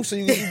the truth so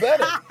you can do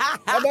better.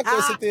 I'm not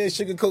gonna sit there and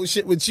sugarcoat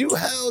shit with you.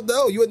 Hell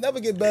no, you would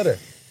never get better.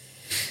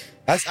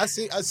 I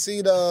see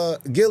the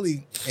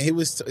Gilly, and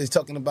he's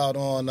talking about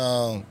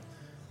on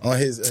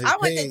his I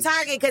went to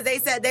Target because they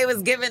said they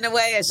was giving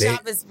away a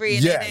shopping spree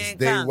and they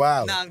didn't come.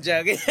 Wild. No, I'm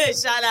joking.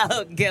 Shout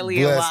out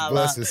Gilly and Wawa.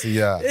 Bless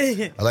y'all.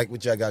 I like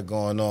what y'all got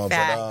going on.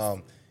 Facts.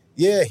 But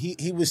yeah,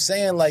 he was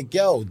saying like,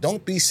 yo,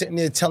 don't be sitting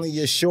there telling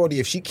your shorty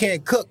if she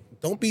can't cook.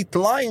 Don't be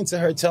lying to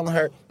her, telling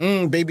her,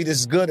 baby, this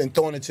is good, and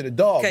throwing it to the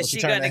dog. Because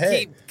she's going to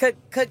keep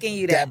cooking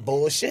you that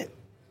bullshit.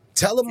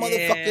 Tell a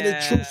motherfucker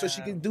the truth so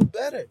she can do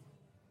better.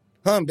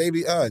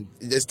 Baby,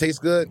 this tastes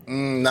good?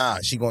 Nah,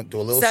 she going to do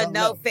a little something.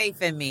 So no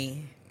faith in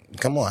me.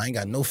 Come on, I ain't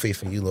got no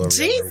faith in you, L'Oreal.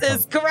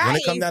 Jesus Christ. When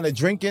it come down to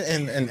drinking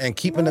and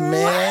keeping a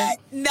man.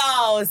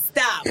 No,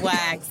 stop,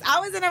 Wax.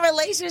 I was in a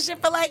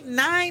relationship for like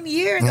 9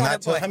 years. How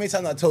many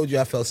times I told you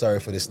I felt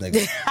sorry for this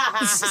nigga?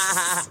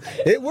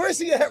 Where's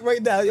he at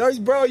right now?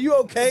 Bro, are you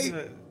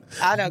okay?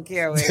 I don't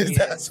care where he is.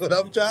 That's what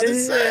I'm trying to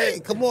say.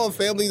 Come on,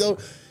 family, though.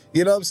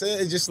 You know what I'm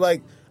saying? It's just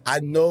like, I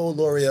know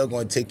L'Oreal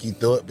going to take you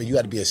through it, but you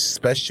got to be a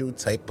special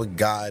type of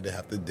guy to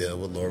have to deal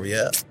with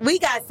L'Oreal. We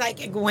got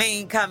Psychic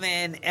Wayne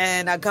coming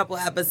in a couple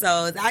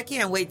episodes. I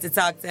can't wait to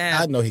talk to him.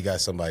 I know he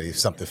got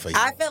something for you.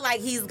 I feel like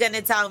he's going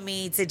to tell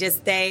me to just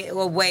stay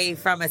away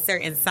from a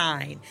certain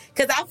sign.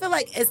 Because I feel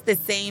like it's the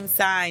same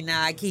sign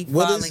now I keep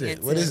falling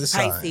into. What is the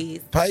sign?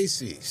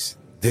 Pisces.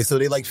 So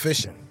they like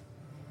fishing.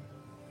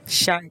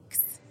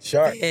 Sharks.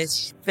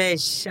 Fish,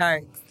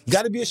 sharks. You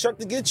got to be a shark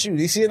to get you.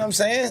 You see what I'm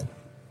saying?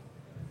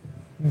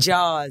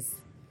 Jaws.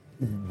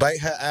 Bite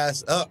her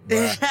ass up, bro.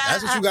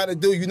 That's what you got to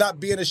do. You're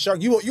not being a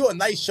shark. You a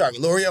nice shark.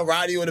 L'Oreal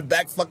riding you in the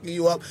back, fucking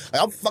you up.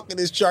 Like, I'm fucking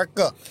this shark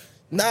up.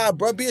 Nah,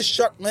 bro, be a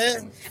shark,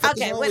 man.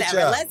 Okay,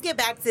 whatever. Let's get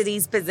back to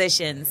these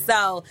positions.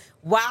 So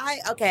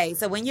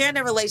so when you're in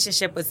a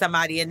relationship with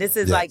somebody, and this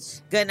is like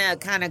gonna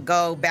kind of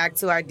go back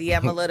to our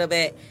DM a little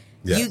bit,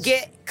 you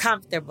get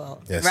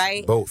comfortable,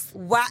 right? Both.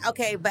 Why?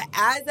 Okay, but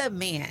as a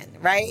man,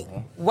 right?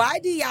 Why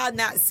do y'all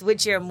not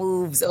switch your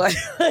moves? Or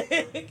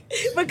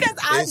because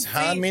it's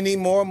how many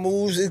more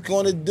moves it's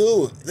going to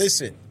do.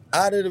 Listen,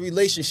 out of the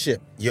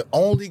relationship, you're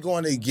only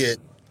going to get,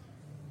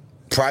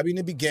 probably in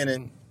the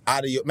beginning,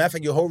 matter of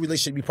fact, your whole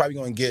relationship, you're probably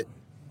going to get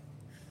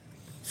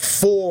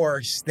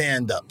 4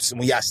 stand-ups.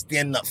 When y'all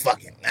standing up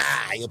fucking,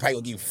 you're probably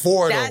going to give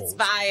 4 of those. That's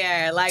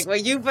fire. Like,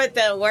 when you put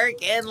the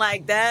work in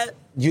like that.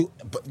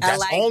 That's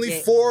like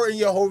only 4 in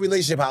your whole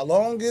relationship. How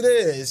long it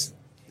is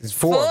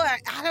 4. I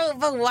don't know,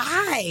 but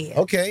why?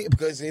 Okay,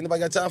 because ain't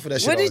nobody got time for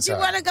that shit. What did you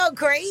want to go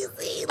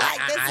crazy? Like,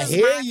 I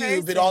hear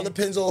you, but it all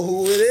depends on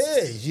who it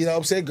is. You know what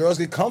I'm saying? Girls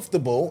get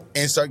comfortable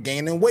and start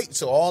gaining weight.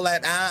 So all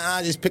that,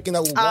 just picking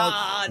up,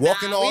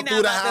 walking all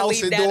through the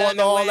house and doing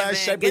all that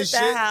shit. Get the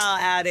hell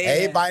out of here.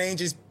 Everybody ain't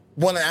just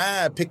want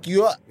to pick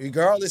you up,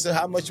 regardless of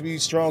how much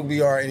strong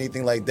we are or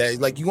anything like that.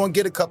 Like, you going to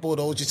get a couple of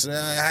those, just,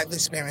 I had the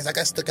experience, I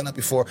got sticking up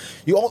before.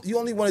 You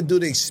only want to do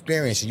the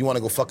experience. You want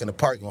to go fuck in the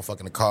park, you want to fuck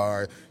in the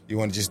car, you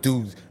want to just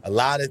do a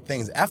lot of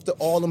things. After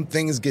all them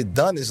things get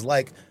done, it's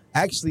like,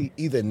 actually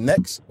either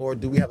next, or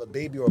do we have a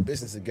baby or a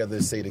business together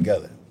to stay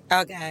together?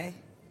 Okay.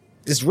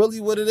 It's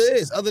really what it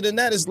is. Other than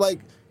that, it's like,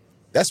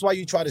 that's why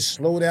you try to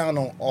slow down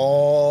on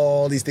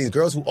all these things.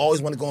 Girls who always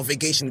want to go on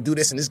vacation and do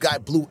this, and this guy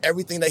blew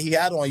everything that he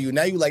had on you.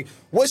 Now you like,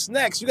 what's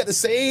next? You got the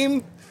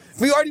same.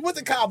 We already went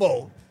to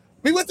Cabo.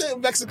 We went to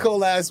Mexico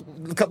a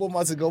couple of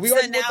months ago. We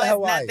already went to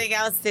Hawaii. So now nothing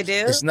else to do?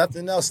 There's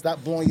nothing else.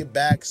 Stop blowing your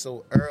back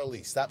so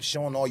early. Stop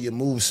showing all your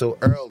moves so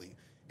early.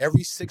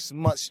 Every 6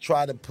 months,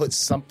 try to put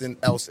something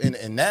else in.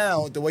 And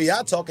now, the way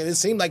y'all talking, it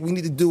seems like we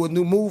need to do a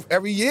new move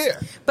every year.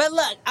 But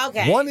look,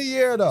 okay. 1 a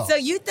year, though. So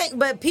you think,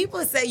 but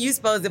people say you're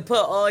supposed to put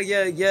all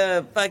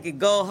your fucking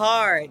go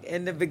hard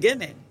in the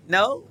beginning.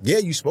 No? Yeah,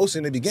 you're supposed to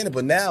in the beginning,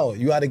 but now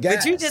you out of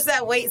gas. But you just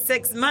said wait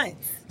 6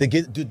 months. To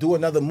do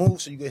another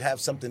move so you could have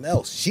something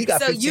else. She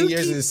got 15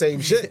 years of the same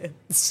shit.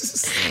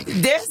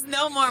 There's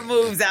no more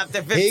moves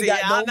after 15 years.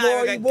 I'm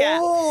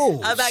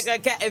not gonna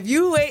cap. If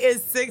you waited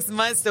 6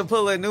 months to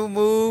pull a new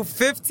move,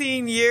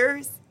 15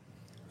 years.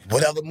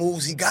 What other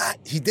moves he got?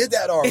 He did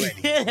that already.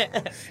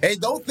 And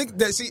don't think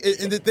that, see,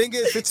 and the thing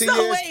is, 15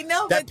 years, wait,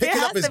 no, that but there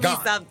picking has up is to be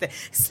gone. something.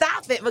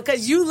 Stop it,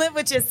 because you live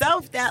with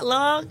yourself that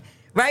long,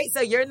 right?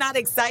 So you're not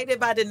excited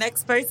by the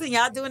next person.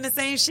 Y'all doing the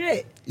same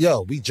shit.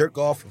 Yo, we jerk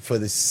off for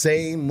the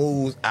same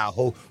moves our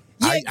whole...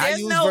 Yeah, I there's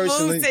use no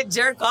personally, moves to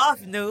jerk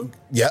off, new.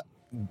 Yep.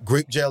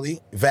 Grape jelly,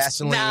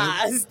 Vaseline.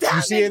 Nah, stop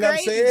you see it. what I'm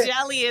saying?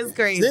 Jelly is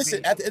crazy.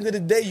 Listen, at the end of the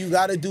day, you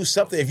got to do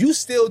something. If you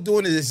still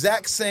doing the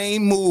exact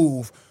same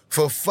move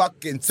for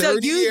fucking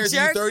 30 years, so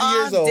you you're jerk 30 off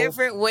years old.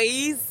 different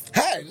ways?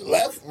 Hey,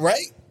 left,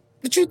 right.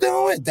 What you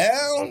doing?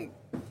 Down.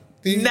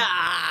 Nah.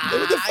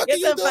 What the fuck are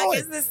you doing?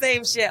 It's the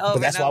same shit over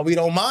But that's and why over. we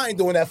don't mind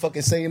doing that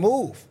fucking same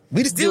move.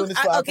 We just doing this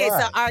for our Okay,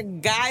 pride. so are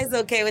guys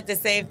okay with the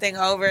same thing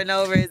over and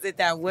over? Is it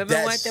that women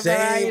that want the same,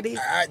 variety?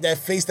 that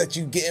face that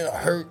you getting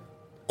hurt,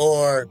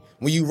 or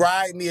when you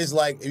ride me, is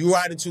like, if you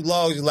riding too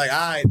long, you're like, all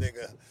right,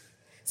 nigga.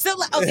 So,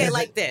 okay,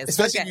 like this.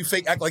 Especially okay. if you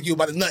fake act like you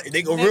about to nut.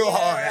 They go real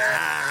hard.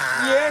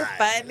 You're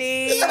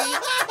funny.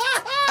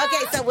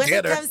 Okay, so when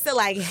Get it her. comes to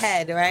like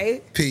head,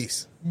 right?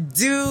 Peace.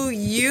 Do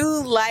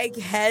you like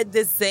head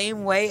the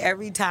same way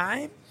every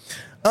time?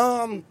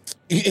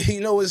 You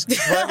know what's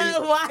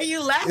funny? Why are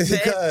you laughing?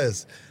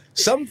 Because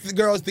some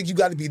girls think you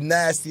got to be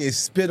nasty and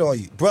spit on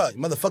you. Bruh,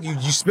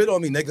 motherfucker, you spit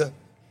on me, nigga.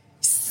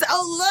 So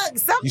look,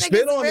 some You niggas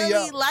spit on me,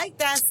 really yo. like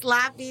that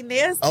sloppy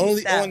nasty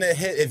Only stuff. on the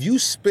head. If you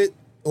spit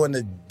on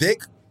the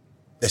dick,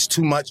 that's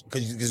too much,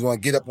 because you're just going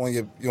to get up on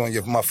your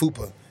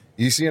mafupa.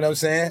 You see what I'm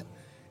saying?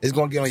 It's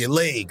going to get on your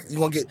leg. You're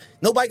going to get...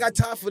 Nobody got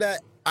time for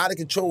that out of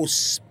control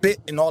spit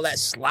and all that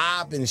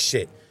slob and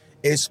shit.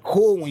 It's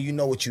cool when you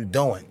know what you're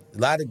doing. A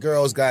lot of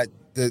girls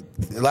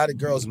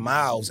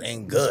mouths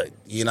ain't good.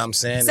 You know what I'm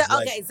saying? So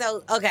It's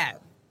okay.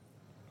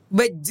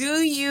 But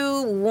do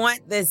you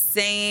want the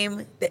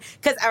same?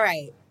 Because all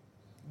right,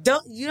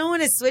 don't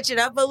want to switch it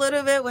up a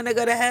little bit when I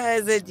go to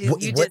head?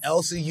 what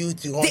else are you going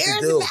to There's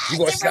do? mad You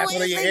going to slap different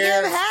it on your ways to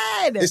ear? give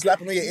head. You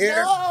slapping on your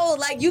ear? No,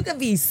 like you can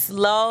be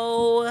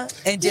slow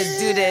and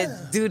just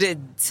do the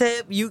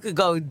tip. You could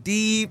go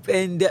deep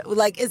and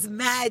like it's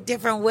mad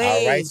different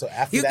ways. All right, so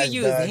after you that's can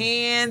use done-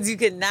 hands, you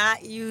can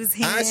not use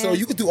hands. All right, so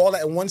you can do all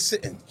that in one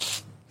sitting.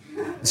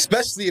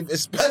 Especially if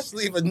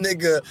a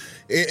nigga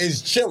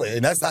is chilling.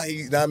 And that's how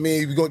he, I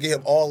mean, we're going to get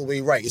him all the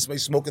way right. It's me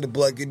smoking the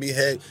blood, give me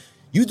head.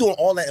 You doing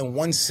all that in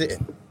one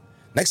sitting.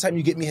 Next time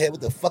you get me head, what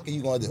the fuck are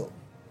you going to do?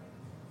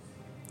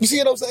 You see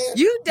what I'm saying?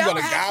 You don't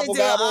gonna have to do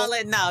gobble? all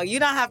it. No,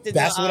 you don't have to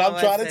That's do all what I'm in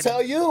trying one to sitting.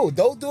 tell you.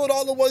 Don't do it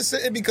all in one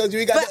sitting because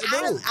you ain't got But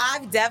nothing to do.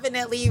 I've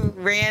definitely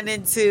ran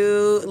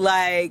into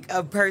like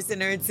a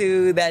person or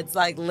two that's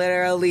like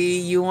literally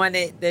you want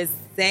it the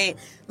same.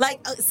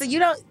 Like, so you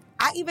don't,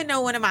 I even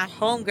know one of my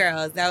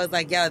homegirls that was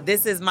like, yo,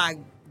 this is my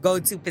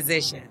go-to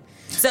position.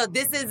 So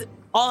this is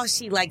all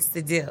she likes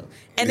to do.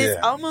 And it's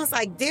Yeah. almost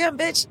like, damn,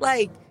 bitch,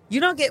 like, you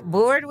don't get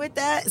bored with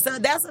that? So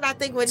that's what I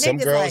think with Some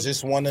niggas girls like.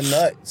 just want a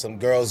nut. Some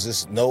girls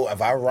just know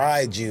if I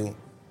ride you.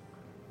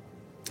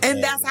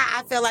 And that's how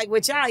I feel like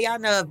with y'all. Y'all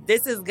know if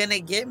this is going to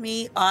get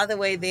me all the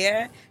way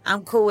there,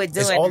 I'm cool with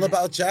doing it. It's all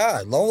about y'all.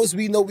 As long as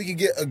we know we can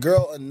get a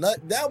girl a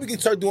nut, now we can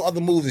start doing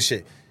other moves and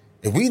shit.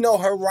 If we know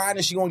her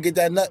riding, she gonna get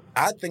that nut.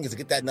 I think it's to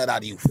get that nut out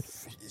of you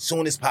as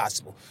soon as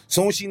possible.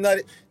 Soon as she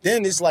nutted,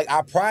 then it's like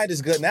our pride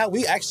is good. Now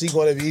we actually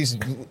gonna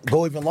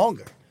go even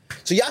longer.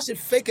 So y'all should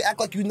fake it, act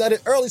like you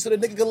nutted early so the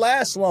nigga can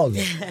last longer.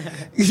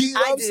 You know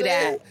I what I'm do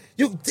saying?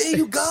 There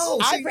you go.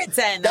 I See,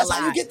 pretend a That's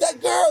how lot. you get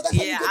that girl. That's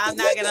how you Yeah, get I'm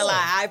the not going to nigga.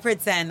 lie. I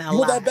pretend a You lot.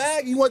 want that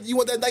bag? You want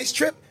that nice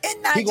trip?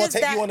 And not He gonna just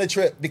take that- you on a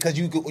trip because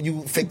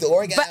you fake the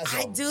orgasm. But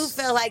I do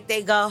feel like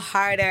they go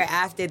harder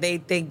after they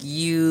think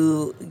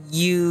you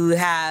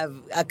have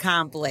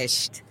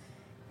accomplished.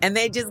 And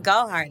they just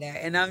go harder.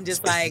 And I'm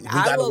just like, We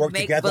I gotta will work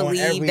make together on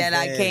believe that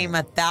I everything. came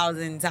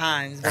 1,000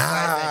 times. before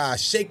I said-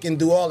 Shake and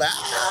do all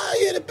that.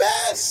 You're the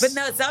best. But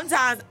no,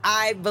 sometimes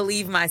I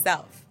believe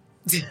myself.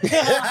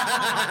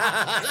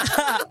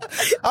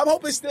 I'm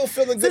hoping it's still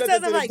feeling good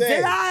Sometimes at I'm the end like, of the day.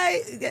 did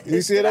I?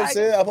 You see did what I'm I-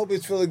 saying? I hope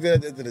it's feeling good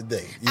at the end of the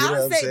day. You know what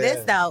I'll I'm say saying?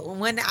 this though.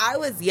 When I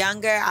was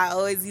younger, I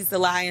always used to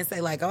lie and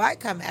say like, "Oh, I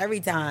come every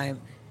time."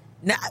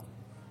 Now,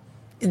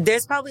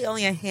 there's probably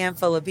only a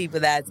handful of people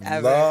that's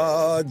ever.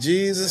 Lord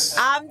Jesus.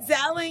 I'm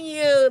telling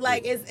you,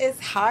 like it's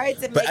hard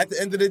to But make. at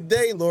the end of the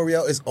day,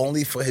 L'Oreal is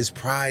only for his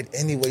pride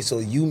anyway. So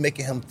you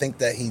making him think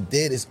that he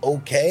did is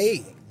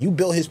okay. You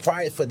built his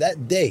pride for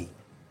that day.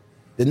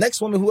 The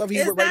next woman, whoever he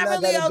It's with right not now,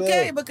 really gotta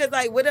okay build. because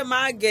like, what am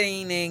I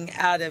gaining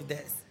out of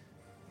this?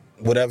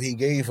 Whatever he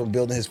gave from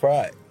building his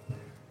pride.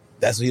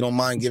 That's why he don't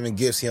mind giving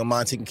gifts. He don't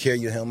mind taking care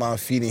of you. He don't mind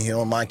feeding you. He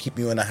don't mind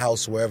keeping you in the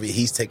house wherever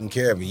he's taking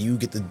care of you. You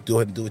get to do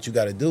what you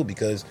got to do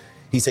because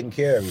he's taking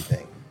care of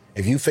everything.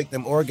 If you fake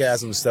them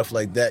orgasms and stuff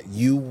like that,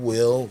 you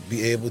will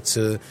be able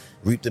to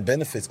reap the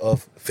benefits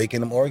of faking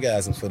them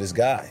orgasms for this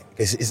guy.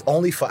 It's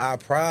only for our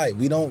pride.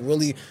 We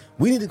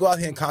need to go out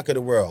here and conquer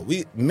the world.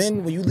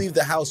 Men, when you leave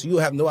the house, you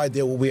have no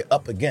idea what we're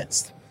up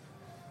against.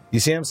 You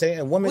see what I'm saying?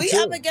 And women We too.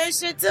 up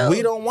against shit too.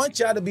 We don't want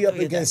y'all to be up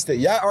Look at against it.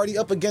 Y'all already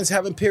up against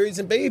having periods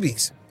and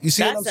babies. You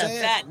see what I'm saying? That's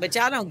a fact, but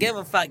y'all don't give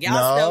a fuck.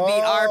 Y'all still be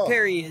our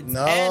periods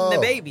and the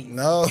babies.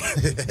 No.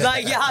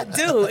 Like, y'all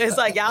do. It's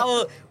like,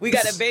 we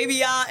got a baby,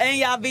 y'all, and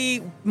y'all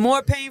be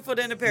more painful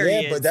than the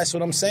period. Yeah, but that's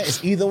what I'm saying.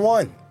 It's either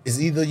one. It's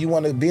either you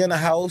want to be in a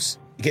house,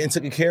 getting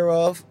taken care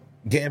of,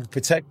 getting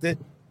protected,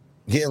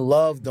 getting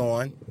loved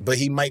on, but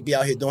he might be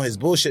out here doing his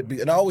bullshit.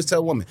 And I always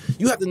tell women,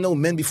 you have to know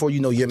men before you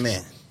know your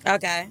man.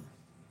 Okay.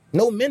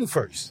 Know men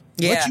first.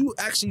 Yeah. Once you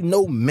actually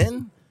know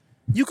men,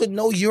 you could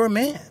know your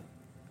man.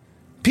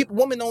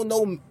 Women don't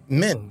know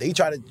men. They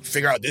try to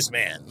figure out this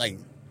man. Like,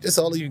 this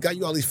all you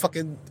got all these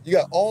fucking, you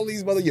got all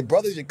these your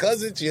brothers, your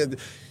cousins,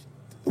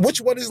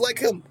 which one is like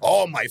him?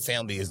 All my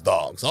family is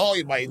dogs. All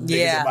my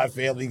niggas in my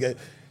family.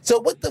 So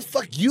what the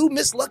fuck, you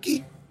Miss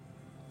Lucky?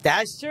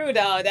 That's true,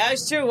 though.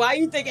 That's true. Why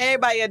you think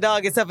everybody a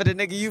dog except for the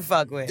nigga you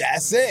fuck with?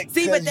 That's it.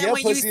 See, but then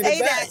when you say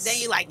that, then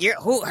you like,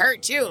 who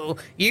hurt you?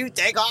 You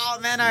think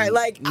all men are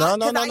like, no.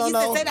 I used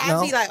to say that.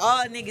 I be like,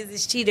 all niggas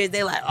is cheaters.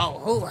 They like, oh,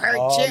 who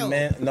hurt you?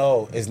 Men,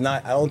 no, it's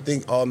not. I don't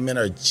think all men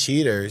are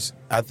cheaters.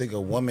 I think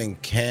a woman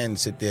can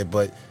sit there,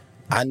 but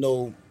I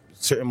know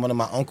certain one of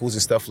my uncles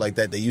and stuff like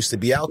that, they used to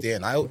be out there,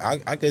 and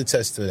I could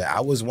attest to that.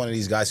 I was one of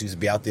these guys who used to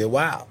be out there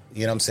wild.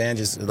 You know what I'm saying?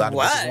 Just a lot of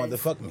bitches wanted to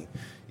fuck me.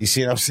 You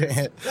see what I'm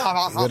saying?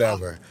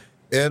 Whatever.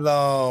 And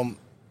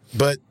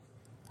but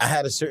I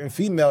had a certain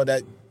female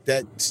that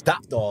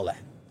stopped all that.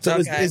 So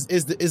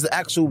is the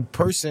actual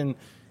person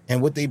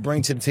and what they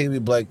bring to the table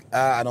be like,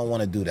 I don't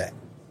want to do that.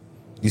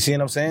 You see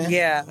what I'm saying?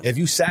 Yeah. If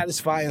you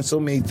satisfy in so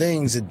many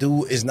things, the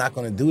dude is not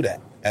going to do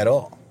that at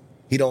all.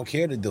 He don't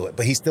care to do it,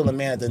 but he's still a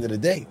man at the end of the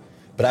day.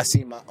 But I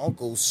see my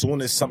uncle,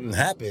 soon as something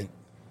happened,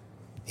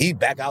 he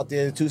back out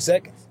there in 2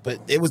 seconds. But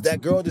it was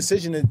that girl's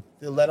decision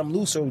to let him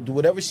loose or do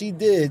whatever she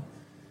did.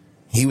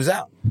 He was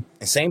out.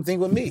 And same thing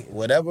with me.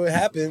 Whatever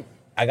happened,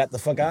 I got the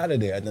fuck out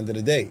of there at the end of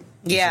the day.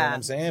 You see what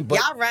I'm saying? But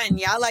y'all run.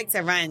 Y'all like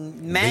to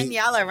run. Men,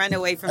 y'all are run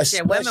away from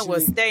shit. Women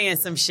will stay in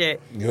some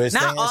shit.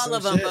 Not all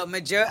of them,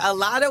 but a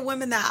lot of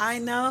women that I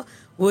know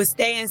will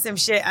stay in some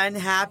shit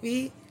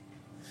unhappy.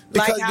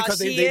 Because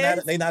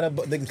they not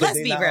let's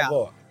be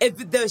real.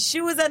 If the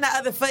shoe was on the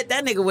other foot,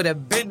 that nigga would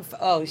have been.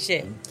 Oh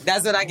shit,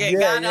 that's what I get.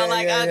 God don't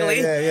like ugly.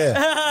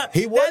 Yeah.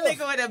 He would. That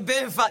nigga would have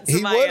been fucked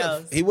somebody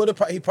else.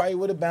 He probably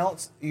would have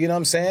bounced. You know what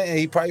I'm saying? And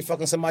he probably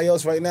fucking somebody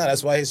else right now.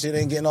 That's why his shit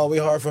ain't getting all the way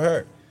hard for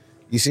her.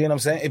 You see what I'm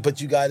saying? But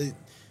you got it.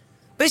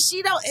 But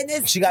she don't. And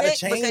it's she got to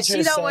change herself.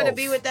 She don't want to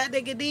be with that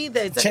nigga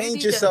neither. So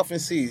change yourself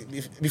and see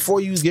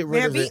before you get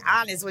rid of it. Be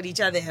honest with each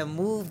other and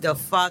move the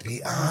fuck.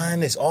 Be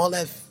honest. All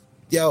that.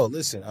 Yo,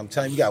 listen, I'm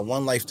telling you, you got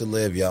one life to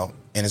live, yo.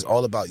 And it's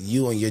all about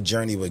you and your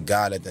journey with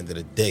God at the end of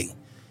the day.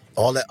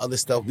 All that other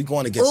stuff, we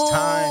going against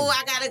time. Ooh,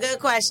 I got a good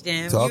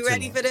question. You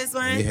ready for this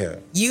one? Yeah.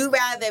 You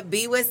rather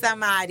be with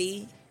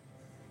somebody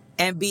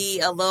and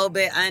be a little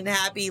bit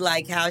unhappy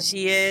like how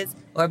she is,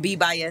 or be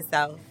by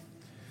yourself?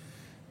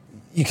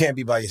 You can't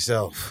be by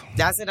yourself.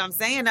 That's what I'm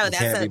saying, though.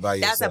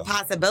 That's a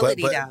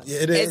possibility, but though.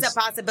 It is. It's a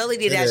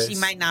possibility that she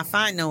might not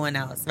find no one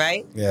else,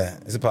 right? Yeah,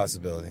 it's a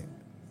possibility.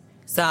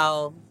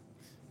 So...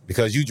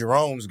 Because you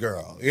Jerome's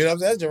girl. You know what I'm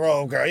saying? That's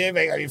Jerome girl. You ain't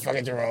making me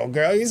fucking Jerome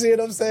girl. You see what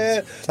I'm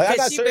saying? Like, I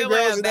got certain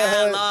girls in the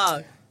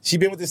hood. She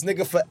been with this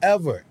nigga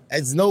forever.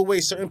 There's no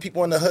way certain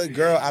people in the hood,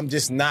 girl, I'm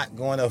just not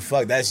going to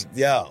fuck. That's,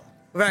 yo.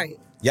 Right.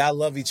 Y'all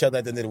love each other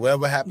at the end of the day.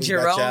 Whatever happens,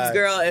 Jerome's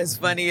girl is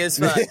funny as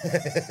fuck.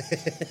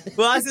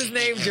 What's his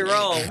name?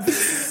 Jerome.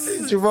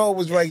 Jerome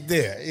was right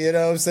there. You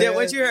know what I'm saying? Yeah,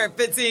 what you heard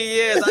 15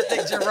 years, I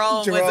think Jerome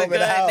was a good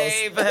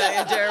name for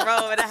him.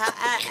 Jerome in the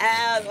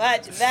house.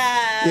 Watch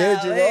that.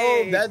 Yeah, Jerome.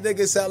 Hey. That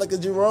nigga sound like a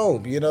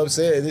Jerome. You know what I'm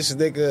saying? This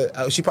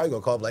nigga, she probably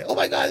gonna call him like, oh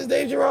my God, his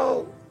name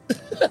Jerome.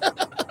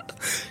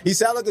 He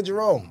sound like a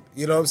Jerome.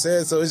 You know what I'm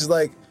saying? So it's just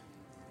like,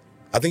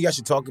 I think y'all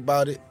should talk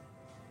about it.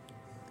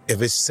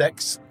 If it's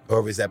sex, or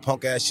if it's that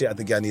punk ass shit, I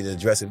think y'all need to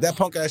address it. If that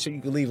punk ass shit,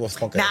 you can leave off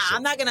punk ass shit.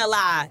 I'm not gonna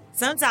lie.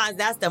 Sometimes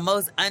that's the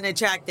most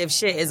unattractive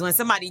shit is when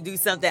somebody do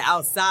something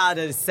outside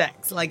of the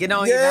sex. Like, it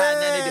don't even have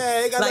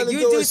nothing to do. Like,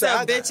 you do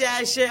some bitch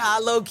ass shit, I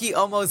low key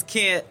almost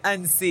can't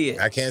unsee it.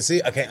 I can't see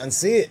it. I can't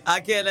unsee it. I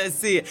can't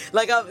unsee it.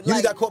 Like, you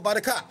just got caught by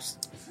the cops.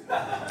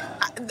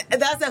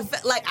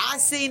 I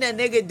seen a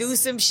nigga do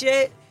some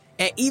shit,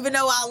 and even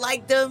though I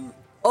liked him,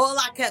 all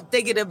I kept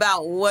thinking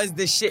about was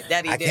the shit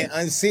that he did. I can't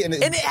unsee it. And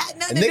it had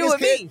nothing to do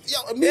with me. It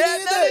had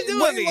nothing to do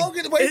with me.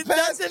 It's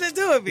nothing to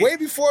do with me. Way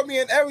before me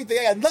and everything.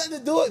 It had nothing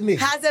to do with me.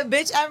 Has a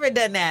bitch ever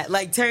done that?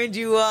 Like, turned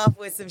you off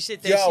with some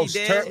shit that she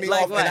did? Turned me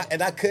like off, what?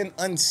 And I couldn't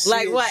unsee it.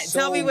 Like what?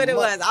 Tell me what it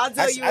was. I'll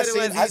tell you what it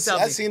was.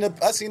 I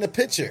seen a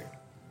picture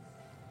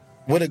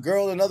with a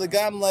girl and another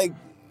guy. I'm like...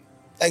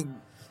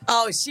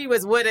 Oh, she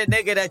was with a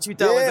nigga that you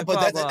thought was a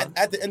pop off.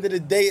 At the end of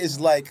the day, it's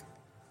like...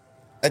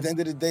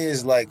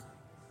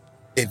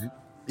 If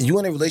you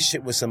in a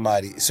relationship with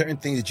somebody, certain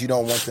things that you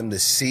don't want them to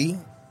see,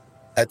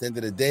 at the end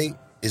of the day,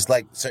 is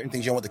like certain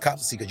things you don't want the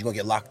cops to see because you're going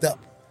to get locked up.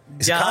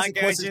 It's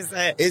consequences.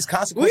 It's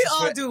consequences.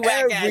 We all do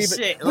whack ass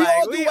shit. We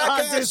all do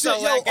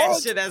some whack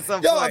ass shit at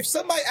some point. If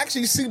somebody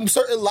actually see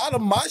a lot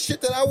of my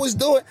shit that I was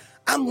doing,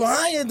 I'm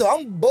lying though.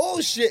 I'm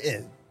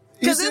bullshitting.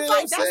 Because it's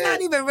like, that's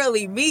not even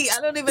really me.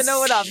 I don't even know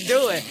what I'm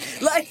doing.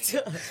 Like,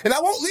 and I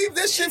won't leave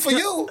this shit for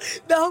you.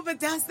 No, but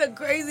that's the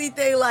crazy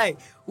thing. Like,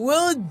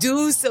 we'll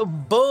do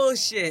some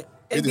bullshit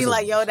and be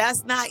like, yo,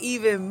 that's not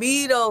even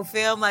me though,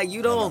 fam. Like,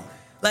 you don't,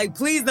 like,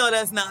 please know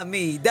that's not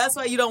me. That's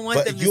why you don't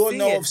want them to see it. But you'll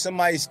know if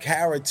somebody's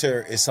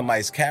character is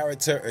somebody's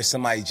character or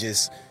somebody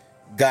just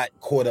got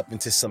caught up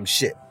into some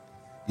shit.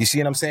 You see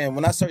what I'm saying?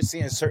 When I start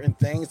seeing certain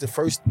things,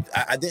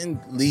 I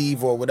didn't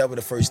leave or whatever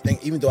the first thing,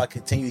 even though I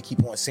continue to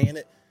keep on seeing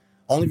it.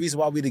 Only reason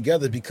why we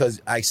together is because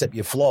I accept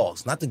your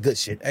flaws, not the good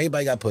shit.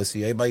 Everybody got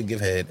pussy. Everybody give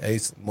head.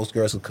 Most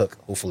girls will cook,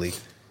 hopefully.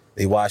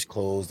 They wash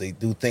clothes. They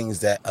do things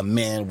that a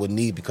man would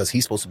need because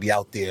he's supposed to be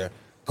out there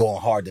going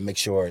hard to make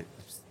sure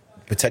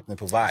protecting and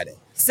providing.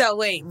 So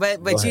wait,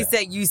 but you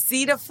said you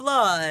see the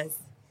flaws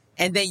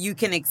and then you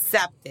can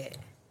accept it.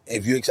 I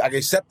can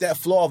accept that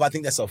flaw if I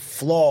think that's a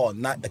flaw,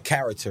 not a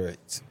character.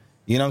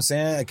 You know what I'm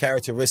saying? A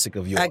characteristic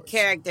of yours. A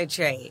character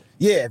trait.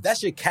 Yeah, if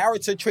that's your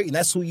character trait and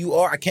that's who you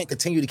are, I can't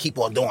continue to keep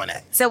on doing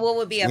that. So what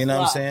would be a flaw? You know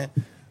what I'm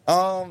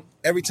saying?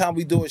 Every time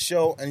we do a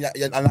show and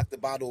I knock the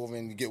bottle over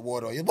and you get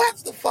water on you, what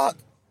the fuck?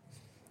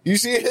 You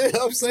see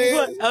what I'm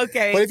saying?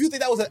 Okay. But if you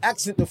think that was an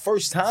accident the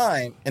first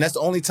time, and that's the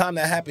only time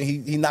that happened,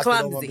 he knocked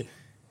it over.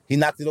 He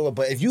knocked it over.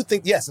 But if you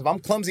think, yes, if I'm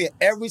clumsy and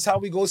every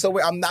time we go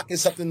somewhere, I'm knocking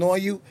something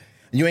on you,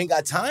 you ain't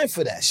got time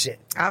for that shit.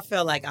 I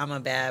feel like I'm a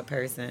bad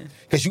person.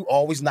 Because you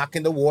always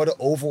knocking the water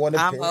over on the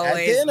I'm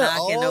always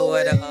knocking the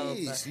water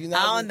over. You know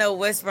I don't know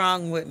what's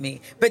wrong with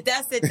me. But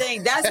that's the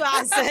thing. That's why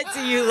I said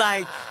to you,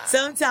 like,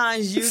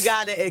 sometimes you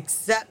got to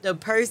accept a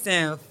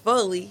person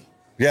fully.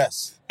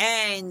 Yes.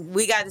 And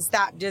we got to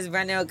stop just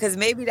running, because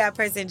maybe that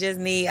person just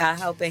need a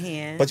helping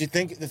hand. But you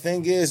think the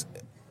thing is,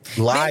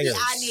 liars. Maybe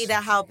I need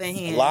a helping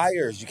hand.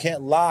 Liars. You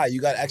can't lie.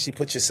 You got to actually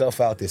put yourself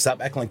out there.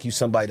 Stop acting like you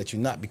somebody that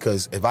you're not.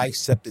 Because if I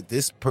accepted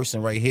this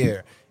person right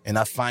here and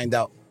I find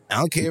out, I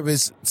don't care if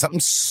it's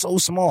something so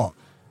small.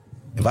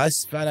 If I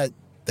find out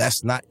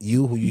that's not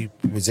you who you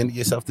presented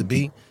yourself to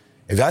be,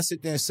 if I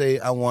sit there and say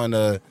I want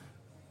a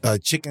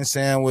chicken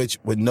sandwich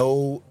with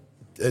no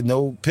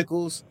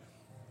pickles,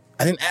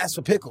 I didn't ask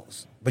for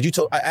pickles. But you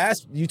told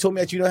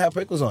me that you don't have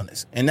pickles on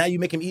this. And now you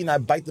make him eat and I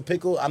bite the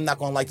pickle, I'm not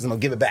going to like this. I'm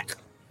going to give it back.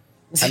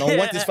 I don't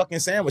want this fucking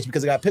sandwich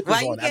because it got pickles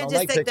on it. Why you can't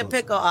just take the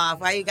pickle off?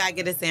 Why you got to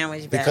get a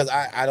sandwich back? Because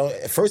I don't...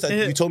 At first,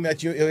 you told me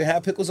that you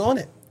have pickles on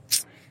it.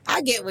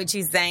 I get what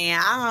you're saying.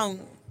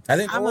 I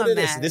didn't order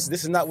this.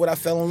 This is not what I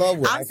fell in love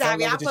with. I'm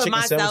sorry. I put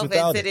myself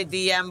into the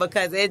DM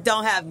because it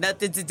don't have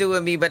nothing to do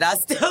with me, but I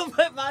still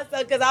put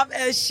myself, because I'm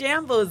in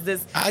shambles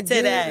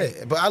today.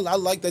 It. But I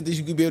like that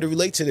you could be able to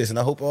relate to this, and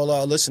I hope all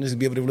our listeners will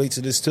be able to relate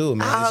to this too.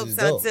 Man, I hope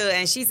so too.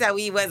 And she said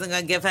we wasn't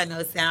going to give her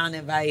no sound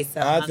advice.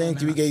 So I think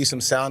we gave you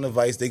some sound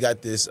advice. They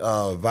got this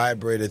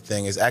vibrator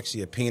thing. It's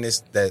actually a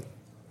penis that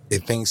the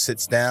thing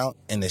sits down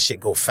and the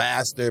shit go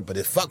faster, but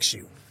it fucks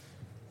you.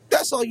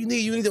 That's all you need.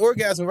 You need the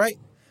orgasm, right?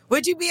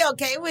 Would you be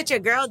okay with your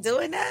girl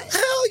doing that?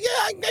 Hell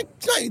yeah.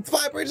 I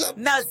vibrators up.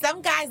 No,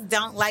 some guys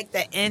don't like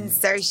the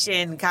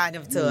insertion kind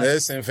of to it.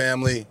 Listen,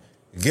 family,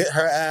 get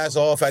her ass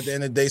off at the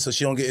end of the day so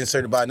she don't get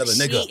inserted by another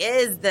nigga. She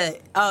is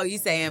you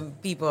saying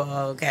people,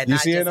 okay. You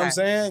see what I'm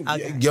saying?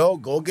 Okay. Yo,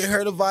 go get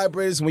her the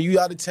vibrators. When you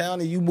out of town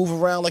and you move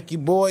around like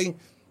your boy,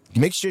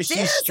 make sure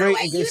she's straight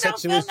and get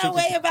sexual. You don't feel no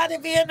way about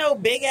it being no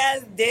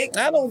big-ass dick.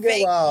 I don't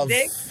give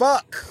a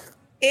fuck.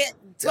 It,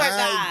 toward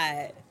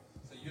God.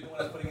 So you're the one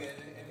that's putting it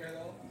in here,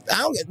 though?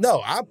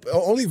 I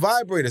only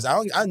vibrators.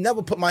 I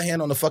never put my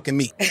hand on the fucking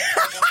meat.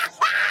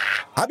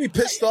 I be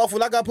pissed off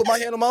when I gotta put my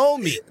hand on my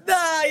own meat. Nah,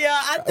 yeah.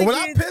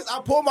 I piss,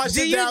 I pull my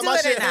shit down, my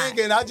shit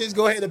hanging, and I just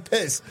go ahead and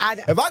piss.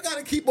 If I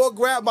gotta keep on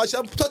grabbing my shit,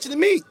 I'm touching the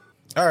meat.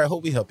 All right,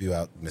 hope we help you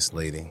out, Miss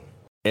Lady.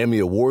 Emmy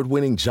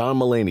award-winning John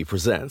Mulaney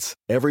presents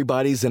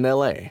Everybody's in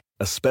L.A.,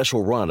 a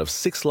special run of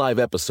 6 live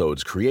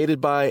episodes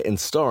created by and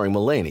starring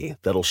Mulaney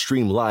that'll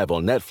stream live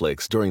on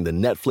Netflix during the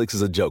Netflix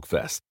is a Joke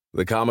Fest.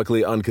 The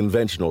comically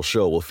unconventional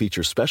show will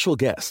feature special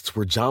guests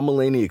where John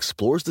Mulaney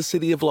explores the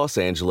city of Los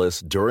Angeles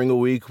during a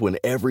week when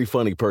every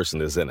funny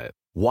person is in it.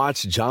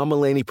 Watch John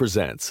Mulaney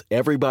Presents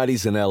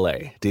Everybody's in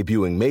L.A.,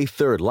 debuting May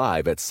 3rd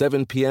live at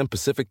 7 p.m.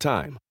 Pacific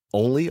Time,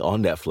 only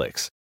on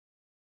Netflix.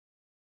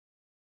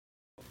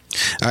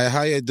 All right,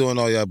 how you doing,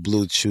 all y'all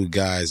Blue Chew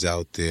guys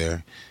out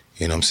there?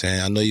 You know what I'm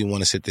saying? I know you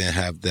want to sit there and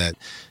have that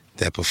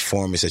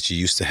performance that you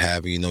used to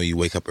have. You know, you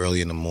wake up early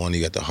in the morning,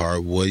 you got the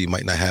hardwood. You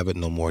might not have it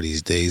no more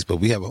these days, but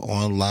we have an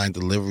online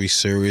delivery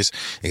service.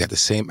 It got the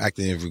same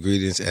active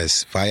ingredients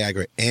as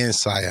Viagra and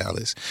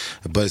Cialis,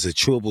 but it's a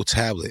chewable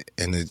tablet,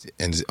 and it's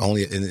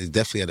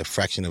definitely at a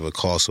fraction of a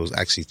cost, so it's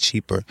actually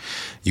cheaper.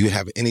 You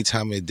have it any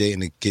time of the day,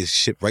 and it gets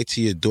shipped right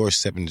to your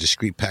doorstep in a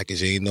discreet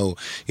package. And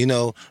you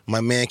know, my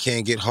man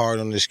can't get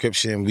hard on the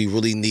description. We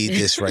really need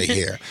this right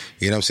here.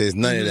 You know what I'm saying? It's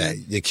none of that.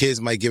 Your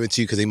kids might give it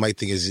to you because they might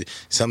think it's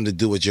something to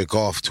do with your your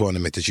golf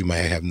tournament that you might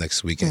have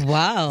next weekend.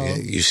 Wow. Yeah,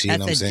 you see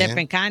what I'm saying? That's a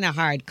different kind of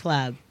hard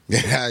club.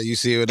 Yeah, you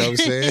see what I'm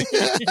saying?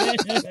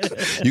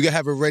 You can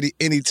have it ready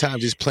anytime.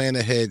 Just plan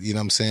ahead, you know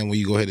what I'm saying? When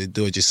you go ahead and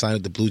do it, just sign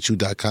up to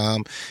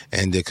BlueChew.com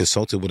and they're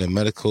consulted with a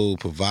medical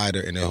provider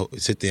and they'll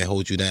sit there and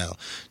hold you down.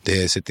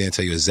 They'll sit there and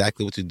tell you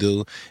exactly what to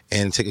do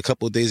and take a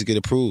couple of days to get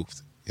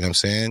approved. You know what I'm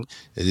saying?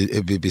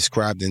 It'll be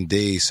prescribed in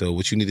days. So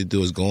what you need to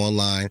do is go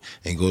online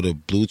and go to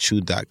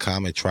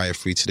BlueChew.com and try it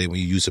free today when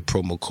you use the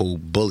promo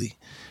code BULLY.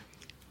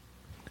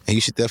 And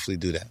you should definitely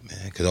do that,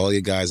 man, because all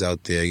your guys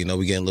out there, you know,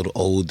 we're getting a little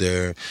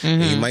older.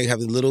 And you might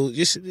have a little,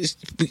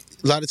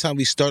 a lot of times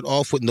we start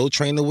off with no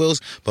trainer wheels,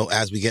 but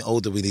as we get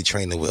older, we need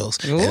trainer wheels.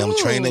 Ooh. And them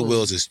trainer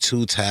wheels is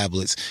 2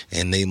 tablets,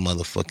 and they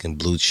motherfucking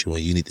Blue Chew.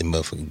 And you need to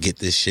motherfucking get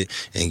this shit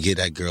and get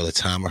that girl the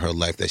time of her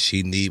life that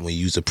she need when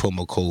you use the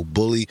promo code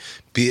BULLY,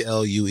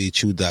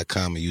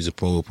 BLUEChew.com, and use the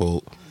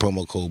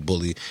promo code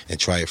BULLY and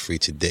try it free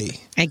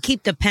today. And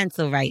keep the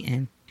pencil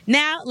writing.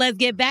 Now, let's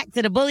get back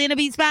to the Bully and the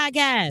Beats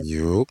podcast.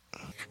 Yup.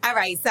 All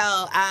right,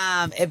 so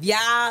if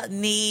y'all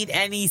need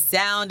any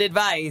sound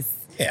advice,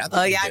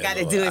 all y'all got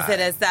to do is hit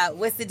us up.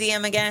 What's the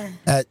DM again?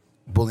 At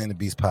Bully and the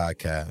Beast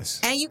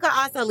podcast. And you can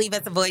also leave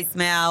us a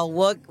voicemail.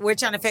 We're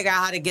trying to figure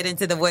out how to get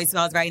into the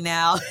voicemails right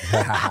now.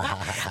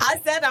 I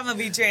said I'm going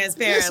to be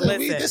transparent.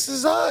 Listen, this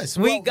is us.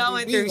 We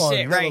going through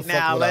shit right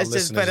now. Let's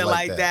just put it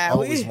like that.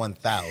 Always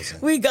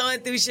 1,000. We going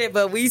through shit,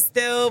 but we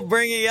still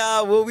bringing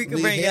y'all what we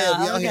can bring y'all.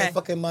 We out here in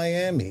fucking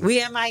Miami.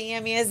 We in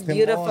Miami. It's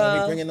beautiful.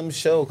 We bringing them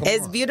show.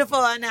 It's beautiful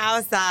on the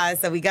outside,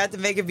 so we got to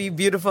make it be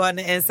beautiful on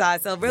the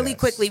inside. So really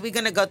quickly, we're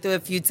going to go through a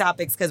few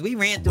topics because we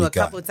ran through a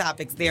couple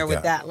topics there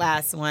with that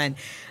last one.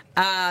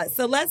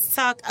 So let's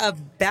talk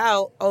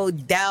about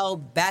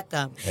Odell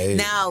Beckham. Hey.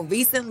 Now,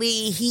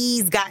 recently,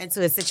 he's got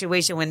into a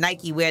situation with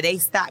Nike where they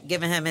stopped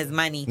giving him his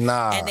money.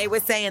 And they were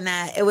saying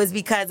that it was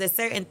because of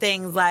certain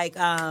things like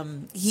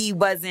he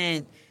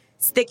wasn't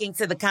sticking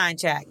to the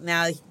contract.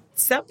 Now,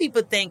 some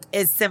people think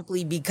it's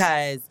simply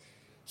because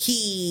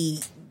he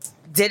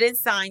didn't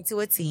sign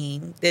to a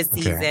team this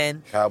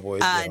season.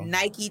 Cowboys.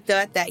 Nike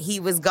thought that he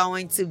was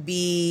going to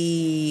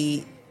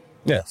be...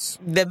 Yes.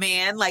 The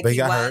man, like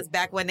he was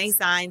back when they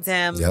signed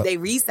him. Yep. They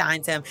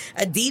re-signed him.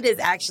 Adidas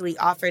actually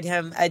offered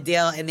him a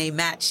deal and they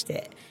matched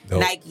it. Nope.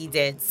 Nike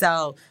did.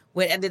 So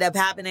what ended up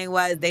happening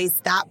was they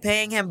stopped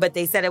paying him, but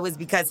they said it was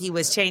because he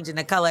was changing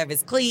the color of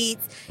his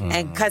cleats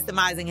and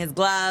customizing his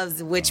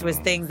gloves, which was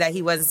things that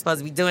he wasn't supposed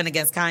to be doing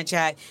against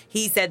contract.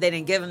 He said they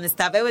didn't give him the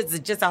stuff. It was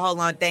just a whole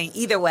long thing.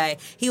 Either way,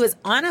 he was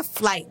on a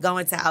flight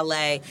going to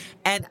LA,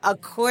 and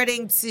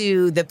according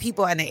to the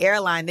people on the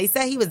airline, they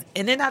said he was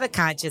in and out of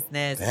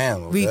consciousness,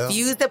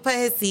 refused to put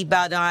his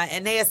seatbelt on,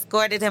 and they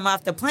escorted him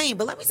off the plane.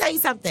 But let me tell you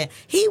something.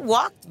 He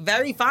walked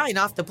very fine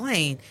off the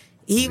plane.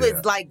 He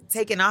was,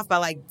 taken off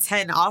by,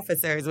 10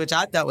 officers, which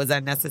I thought was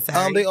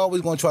unnecessary. They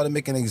always going to try to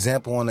make an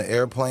example on the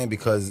airplane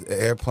because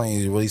the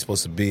airplane is really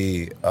supposed to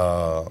be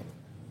a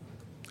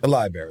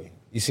library.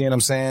 You see what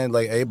I'm saying?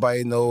 Like,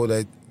 everybody know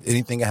that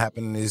anything that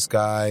happened to this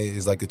guy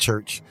is like a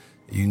church.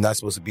 You're not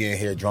supposed to be in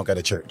here drunk at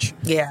a church.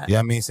 Yeah. You know what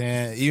I mean?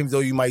 Saying, even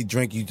though you might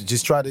drink, you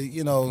just try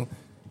to,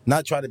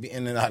 not try to be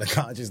in and out of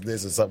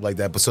consciousness or something like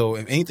that. But so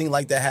if anything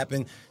like that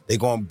happened, they're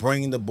going to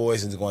bring the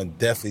boys and they're going to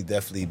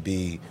definitely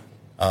be...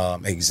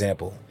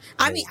 example.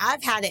 I mean,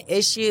 I've had an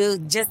issue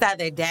just the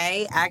other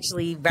day,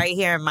 actually, right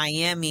here in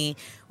Miami,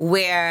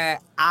 where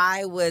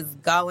I was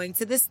going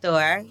to the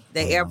store.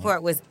 The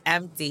airport was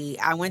empty.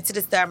 I went to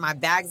the store. My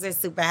bags are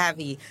super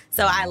heavy.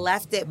 So I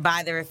left it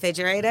by the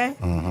refrigerator.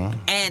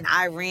 And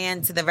I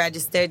ran to the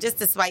register just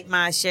to swipe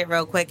my shit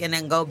real quick and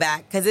then go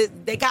back. Because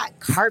they got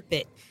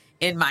carpet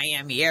in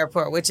Miami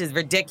airport, which is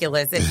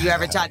ridiculous if you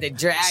ever tried to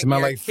drag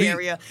your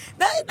carry-on.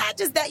 Not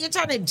just that, you're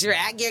trying to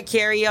drag your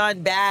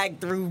carry-on bag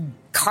through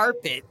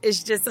carpet.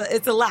 It's just,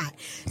 it's a lot.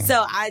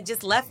 So I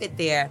just left it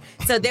there.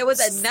 So there was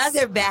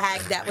another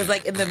bag that was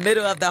in the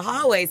middle of the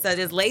hallway. So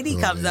this lady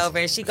comes over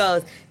and she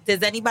goes,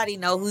 does anybody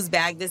know whose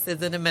bag this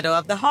is in the middle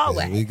of the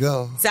hallway? There we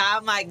go. So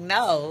I'm like,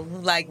 no,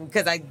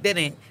 because I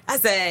didn't. I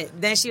said,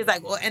 then she was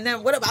like, well, and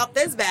then what about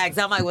this bag?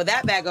 So I'm like, well,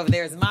 that bag over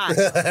there is mine.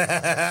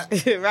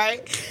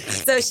 Right?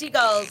 So she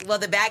goes, well,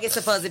 the bag is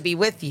supposed to be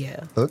with you.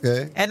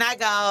 Okay. And I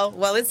go,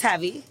 well, it's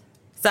heavy.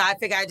 So I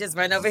figure I just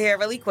run over here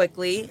really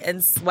quickly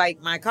and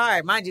swipe my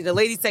card. Mind you, the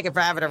lady's taking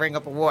forever to ring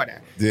up a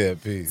water. Yeah,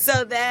 peace.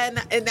 So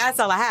then, and that's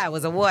all I had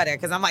was a water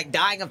because I'm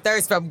dying of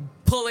thirst from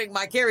pulling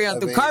my carry-on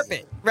through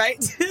carpet,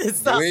 right?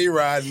 So, we ain't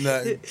riding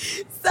nothing.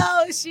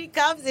 So she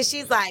comes and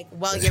she's like,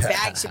 well, your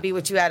bag should be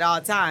with you at all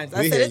times.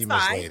 I said, it's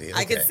fine. Okay.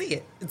 I can see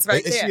it. It's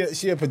right there. Is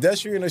she a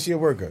pedestrian or is she a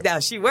worker? No,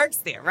 she works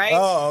there, right?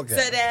 Oh, okay.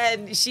 So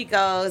then she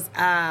goes,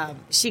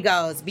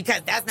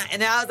 because that's not,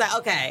 and I was like,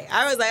 okay.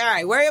 I was like, all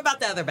right, worry about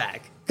the other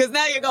bag. Because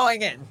now you're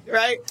going in,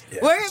 right?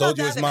 Yeah. I told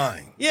you it's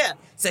mine. Yeah.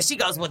 So she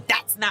goes, well,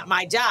 that's not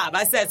my job.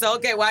 I said, so,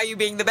 okay, why are you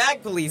being the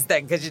bag police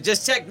then? Because you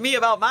just checked me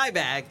about my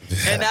bag.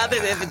 And now that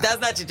if that's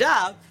not your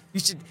job, you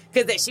should,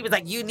 because she was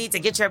like, you need to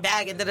get your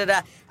bag and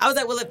da-da-da. I was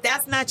like, well, if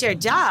that's not your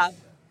job,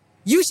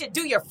 You should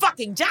do your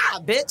fucking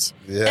job, bitch.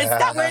 Yeah. And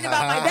stop worrying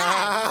about my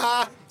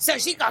bag. So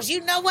she goes,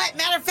 you know what?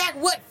 Matter of fact,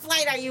 what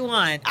flight are you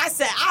on? I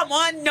said, I'm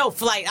on no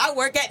flight. I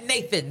work at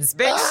Nathan's,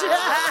 bitch.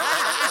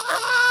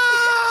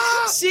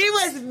 She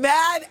was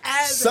mad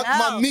as Suck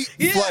hell. my meat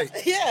flight.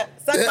 Yeah,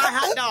 suck my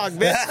hot dog,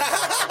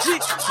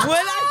 bitch. When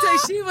I tell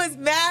she was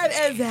mad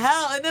as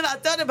hell, and then I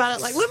thought about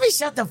it, like, let me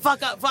shut the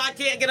fuck up before I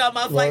can't get on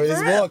my flight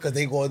for real. Because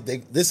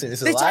listen,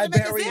 it's a They trying to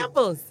make library.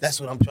 examples.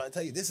 That's what I'm trying to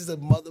tell you. This is a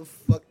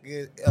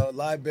motherfucking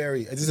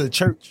library. This is a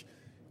church.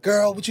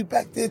 Girl, what you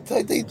back there?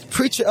 They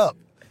preach it up.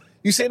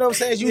 You see what I'm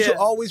saying? You should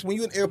always, when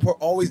you're in the airport,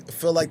 always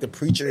feel like the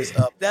preacher is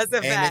up. That's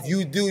a fact. And if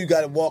you do, you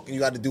got to walk and you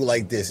got to do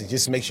like this. And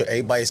just make sure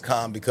everybody's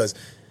calm because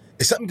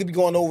if something could be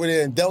going over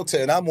there in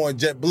Delta and I'm on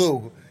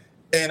JetBlue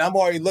and I'm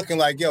already looking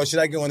like, yo, should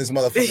I go on this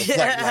motherfucking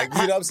flight? Like, you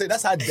know what I'm saying?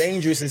 That's how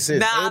dangerous this is.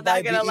 Nah, I'm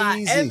not gonna lie.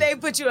 Easy. If they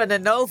put you on the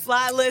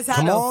no-fly list,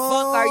 how the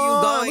fuck are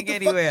you going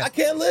anywhere? I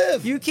can't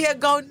live. You can't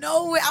go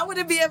nowhere. I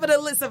wouldn't be able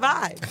to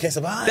survive. I can't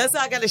survive. That's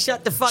why I gotta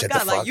shut the fuck Shut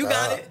up. the Like, fuck you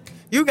got up. it.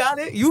 You got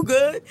it. You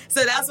good.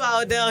 So that's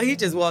why Odell, he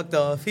just walked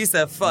off. He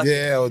said, fuck it.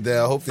 Yeah,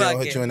 Odell. Hopefully they Fuck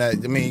don't hit it. you in that.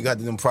 I mean, you got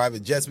them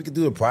private jets. We could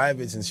do the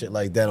privates and shit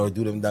like that or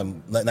do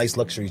them nice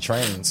luxury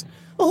trains.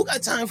 Oh, who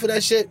got time for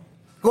that shit?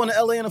 Going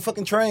to LA on a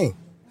fucking train.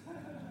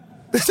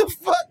 What the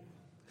fuck?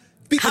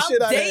 Beat the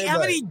shit out of everybody. How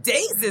many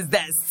days is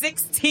that?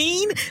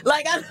 16?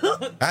 Like, I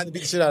don't. I had to beat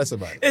the shit out of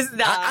somebody. It's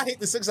not. I hate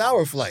the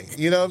 6-hour flight.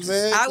 You know what I'm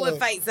saying? I would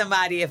fight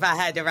somebody if I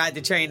had to ride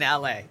the train to LA.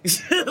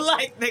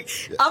 Like,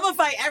 nigga, I'm gonna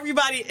fight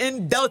everybody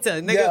in Delta,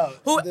 nigga.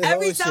 Yo, the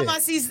Every whole time shit. I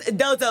see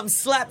Delta, I'm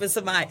slapping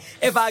somebody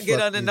if I get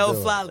Fuck on the you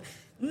no-fly list.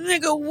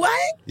 Nigga,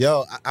 what?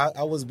 Yo,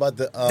 I was about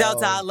to.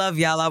 Delta, I love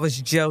y'all. I was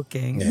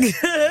joking.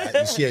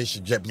 Yeah. She had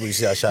JetBlue.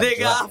 She had shot.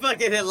 Nigga, I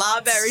fucking hit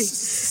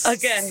Lawberry.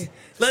 Okay,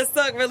 let's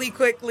talk really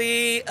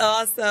quickly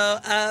also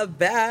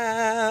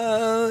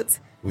about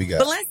We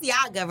got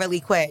Balenciaga really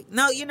quick.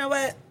 No, you know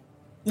what?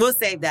 We'll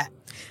save that.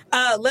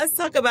 Let's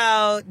talk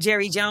about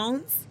Jerry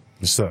Jones.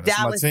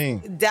 Dallas, my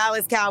team.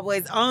 Dallas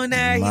Cowboys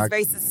owner. He's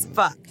racist as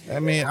fuck. I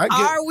mean,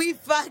 Are we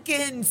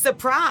fucking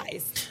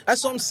surprised?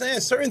 That's what I'm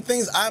saying. Certain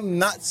things I'm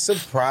not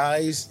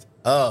surprised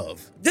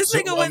of. This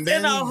nigga was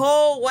in a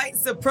whole white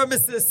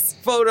supremacist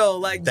photo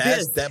like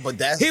this.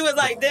 He was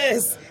like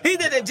this. He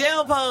did a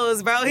jail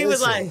pose, bro. He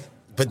was like.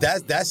 But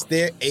that's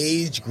their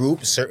age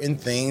group. Certain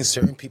things,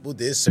 certain people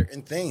did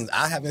certain things.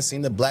 I haven't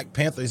seen the Black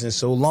Panthers in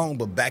so long,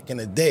 but back in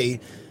the day,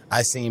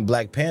 I seen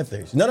Black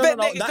Panthers. No, Nigga,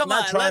 not, come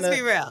not on, trying let's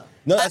to, be real.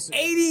 No, an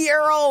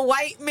 80-year-old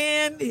white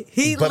man,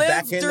 he but lived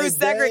back in through the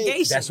segregation.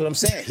 Day, that's what I'm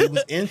saying. He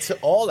was into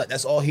all that.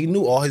 That's all he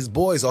knew. All his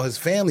boys, all his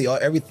family, all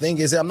everything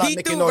is. I'm not he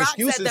making threw no rocks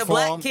excuses at the for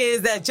black him.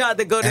 kids that tried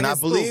to go to And I his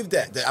school. believe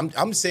that.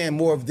 I'm saying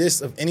more of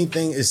this of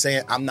anything is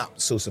saying I'm not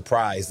so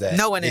surprised that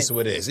No one this is. is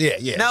what it is.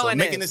 Yeah. No so one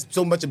making is. this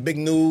so much of big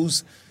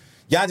news.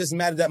 Y'all just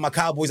mad that my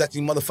Cowboys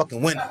actually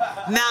motherfucking winning.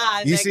 Nah,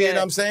 You nigga, see what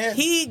I'm saying?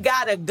 He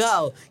gotta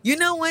go. You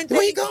know one thing?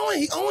 Where he going?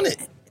 He own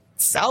it.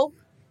 So?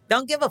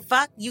 Don't give a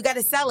fuck. You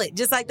gotta sell it,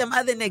 just like them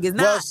other niggas.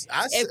 Nah, Well, if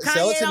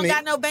sell it Kanye to don't me.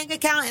 got no bank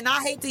account, and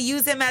I hate to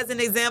use him as an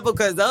example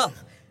because,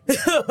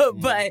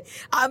 but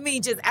I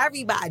mean, just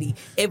everybody.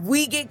 If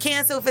we get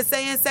canceled for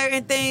saying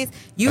certain things,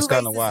 you That's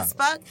kinda racist wild. as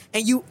fuck,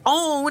 and you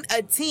own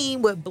a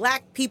team with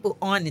black people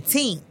on the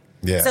team.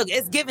 Yeah. So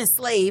it's giving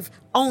slave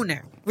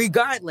owner.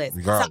 Regardless.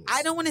 Regardless. So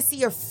I don't want to see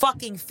your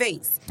fucking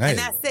face. Hey. And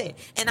that's it.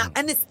 And I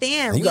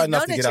understand. You We got know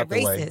enough to that get you're out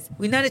the way. racist.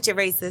 We know that you're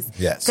racist.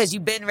 Yes. Because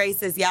you've been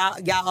racist.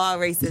 Y'all all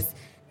racist.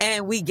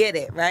 And we get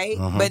it, right?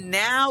 But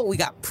now we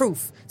got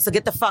proof. So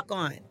get the fuck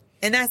on.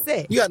 And that's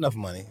it. You got enough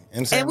money.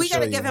 And we got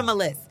to give him a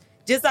list.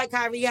 Just like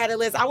Kyrie had a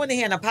list. I want to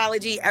hear an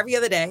apology every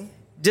other day.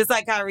 Just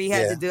like Kyrie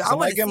had to do. I Somebody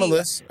want to give him a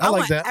list. I like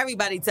want that.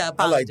 everybody to I like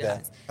apologize.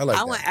 that. I like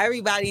that. want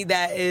everybody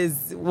that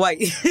is white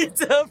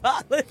to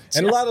apologize.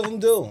 And a lot of them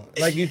do.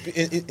 Like you,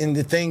 and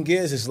the thing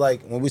is, it's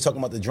like when we're talking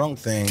about the drunk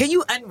thing. Can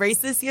you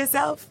unracist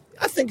yourself?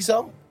 I think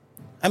so.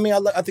 I mean,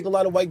 I think a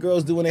lot of white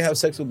girls do when they have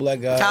sex with black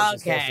guys. and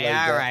stuff Okay, like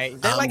all that.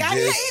 right. They're I'm like, I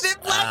just-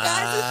 hated black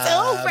guys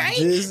too, right?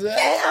 just-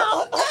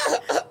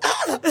 Damn.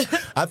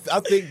 I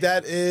think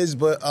that is,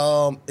 but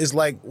it's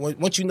like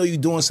once you know you're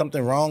doing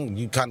something wrong,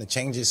 you kind of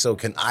change it. So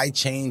can I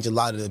change a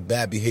lot of the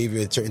bad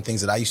behavior, certain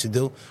things that I used to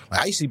do?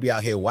 Like I used to be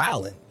out here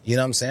wilding. You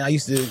know what I'm saying? I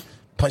used to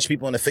punch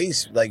people in the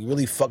face, like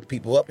really fuck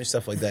people up and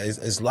stuff like that.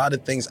 It's a lot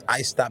of things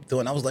I stopped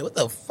doing. I was like, what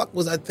the fuck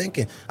was I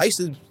thinking? I used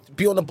to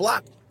be on the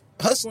block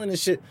hustling and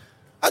shit.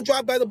 I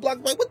drive by the block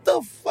like, what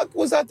the fuck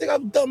was I thinking?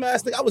 I'm a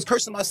dumbass nigga. I was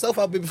cursing myself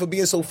out for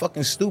being so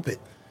fucking stupid.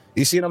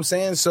 You see what I'm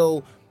saying?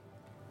 So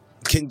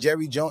can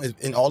Jerry Jones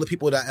and all the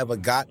people that I ever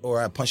got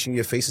or I punched in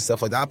your face and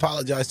stuff like that, I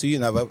apologize to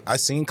you. And I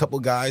seen a couple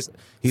guys.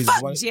 He's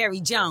Fuck one, Jerry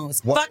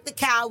Jones. What? Fuck the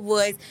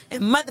Cowboys.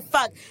 And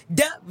motherfuck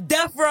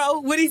Death Row.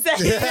 What'd he say?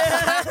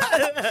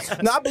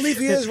 No, I believe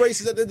he is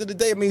racist at the end of the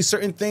day. I mean,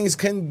 certain things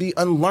can be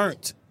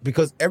unlearned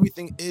because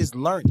everything is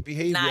learned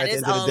behavior Nah, at the this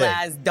end of the old day.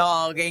 ass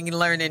dog ain't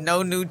learning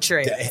no new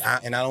tricks.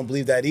 And I don't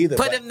believe that either.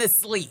 Put but- him to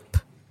sleep.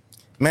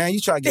 Man,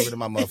 you try to get rid of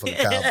my motherfucking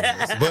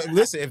Cowboys. But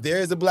listen, if there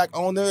is a black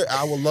owner,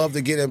 I would love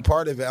to get in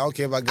part of it. I don't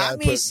care if I got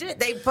to put shit,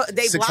 they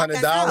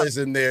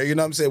 $600 in there. You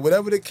know what I'm saying?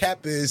 Whatever the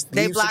cap is,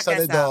 leave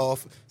 $600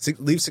 off.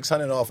 Leave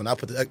 $600 off, and I'll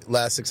put the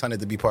last $600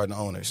 to be part of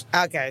the owners.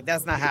 Okay,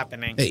 that's not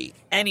happening. Hey.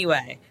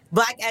 Anyway,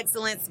 Black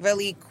Excellence,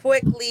 really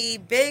quickly,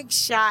 big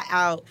shout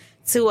out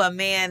to a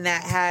man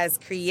that has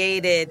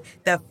created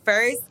the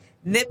first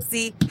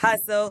Nipsey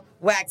Hussle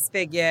wax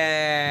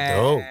figure.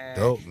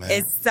 Dope, man.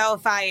 It's so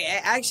fire.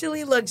 It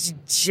actually looks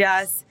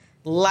just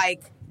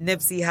like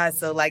Nipsey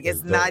Hussle. Like,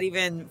 it's not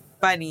even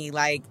funny.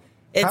 Like,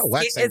 it's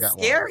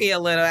scary a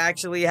little,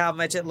 actually, how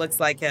much it looks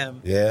like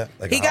him. Yeah.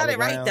 Like he got it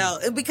right, though.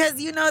 Because,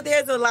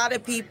 there's a lot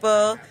of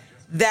people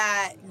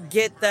that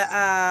get the,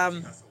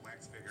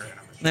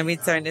 let me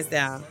turn this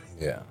down.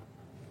 Yeah.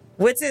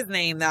 What's his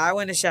name, though? I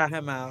want to shout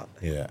him out.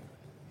 Yeah.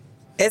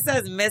 It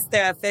says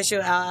Mr.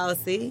 Official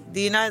LLC.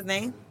 Do you know his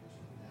name?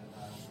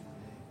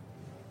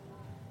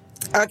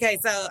 Okay,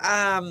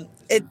 so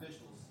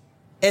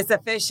it's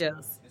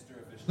Officials.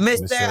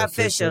 Mr.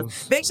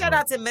 Officials. Big shout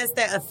out to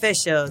Mr.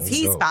 Officials.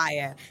 He's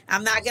fire.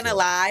 I'm not going to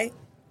lie.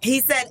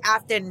 He said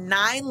after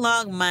 9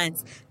 long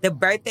months, the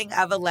birthing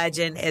of a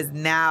legend is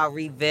now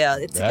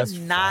revealed. It took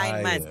him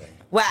 9 months.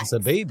 Wow. It's a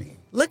baby.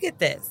 Look at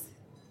this.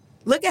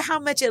 Look at how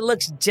much it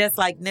looks just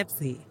like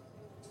Nipsey.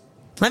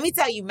 Let me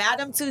tell you,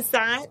 Madame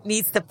Toussaint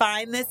needs to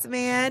find this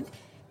man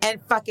and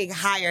fucking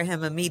hire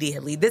him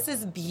immediately. This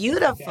is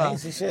beautiful.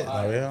 Shit.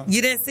 Oh, yeah.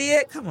 You didn't see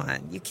it? Come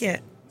on. You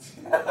can't.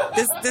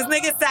 This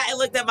nigga sat and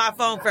looked at my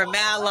phone for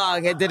mad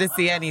long and didn't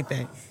see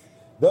anything.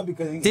 No,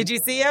 because did you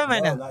see him or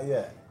no? Not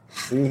yet.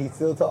 See, he's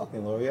still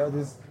talking, L'Oreal.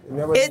 Just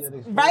remember it's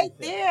right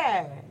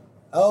there.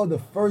 Oh, the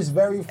very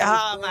first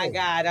Oh, my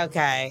God.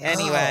 Okay.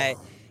 Anyway.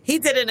 He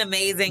did an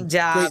amazing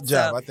job. Great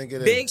job. So I think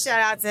it is. Big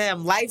shout out to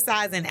him. Life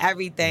size and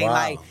everything. Wow.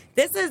 Like,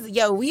 this is,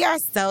 we are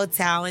so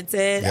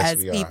talented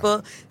as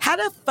people. How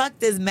the fuck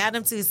does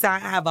Madame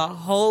Toussaint have a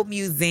whole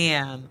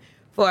museum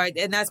for it?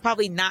 And that's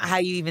probably not how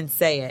you even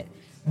say it.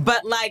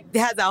 But, like,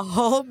 has a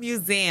whole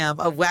museum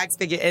of wax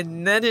figure,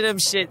 and none of them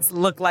shits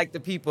look like the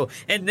people.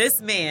 And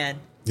this man.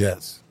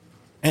 Yes.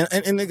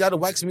 And they got a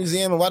wax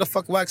museum, and why the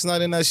fuck wax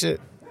not in that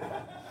shit?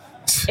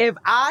 If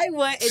I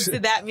went into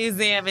that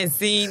museum and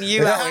seen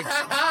you, I would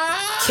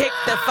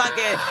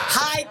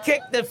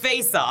kick the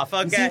face off,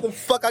 okay? You see the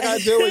fuck I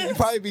gotta do? You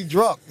probably be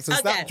drunk, so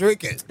stop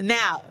drinking.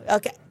 Now,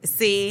 this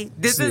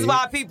is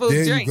why people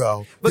drink.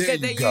 Because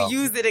then you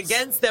use it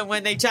against them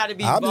when they try to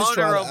be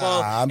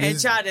vulnerable and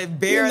try to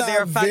bare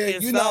their fucking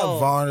soul. You're not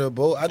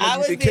vulnerable. I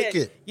know you can kick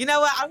it. You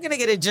know what? I'm going to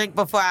get a drink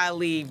before I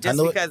leave just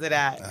because of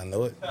that. I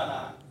know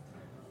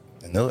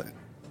it.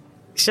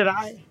 Should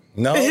I?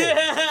 No,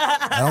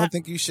 I don't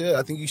think you should.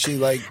 I think you should You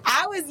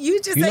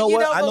just said you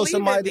don't believe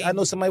in me. I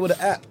know somebody with an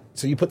app.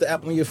 So you put the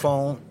app on your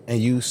phone and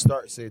you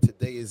say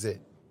today is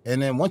it.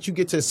 And then once you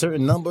get to a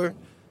certain number,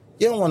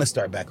 you don't want to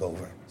start back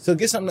over. So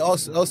get something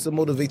else to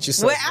motivate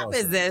yourself. What app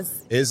is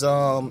this? It's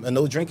a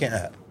no drinking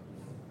app.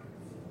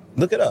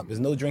 Look it up. It's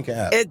no drinking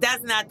app.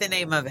 That's not the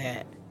name of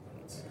it.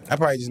 I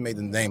probably just made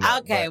the name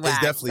up. Okay, well,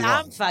 it's definitely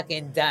wrong. I'm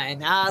fucking done.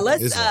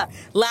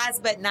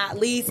 Last but not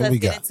least, let's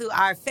get into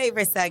our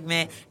favorite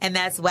segment, and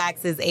that's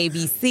Wax's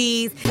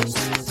ABCs.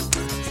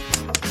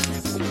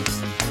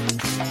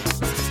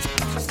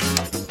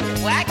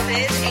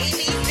 Wax's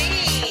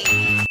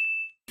ABCs.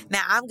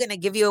 Now, I'm going to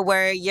give you a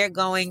word. You're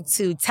going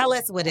to tell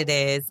us what it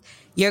is.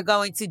 You're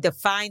going to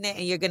define it,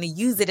 and you're going to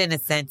use it in a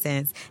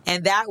sentence.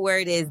 And that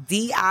word is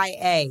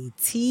DIATRIBE.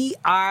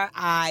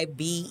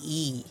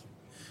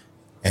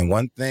 And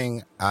one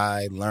thing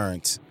I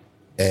learned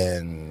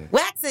in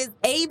Wax's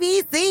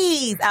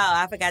ABCs. Oh,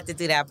 I forgot to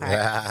do that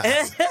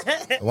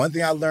part. One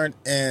thing I learned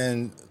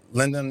in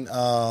Linden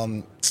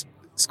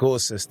school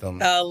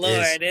system. Oh,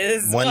 Lord.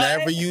 Is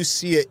whenever you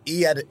see an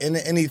E at the end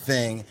of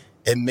anything,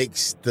 it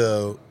makes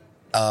the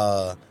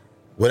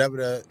whatever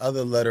the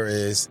other letter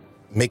is,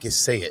 make it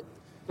say it.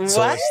 What?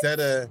 So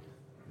instead of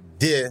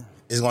di,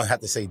 it's going to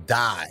have to say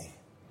die.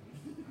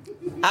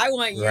 I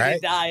want you to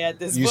die at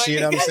this point. You see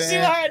what I'm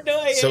saying? You are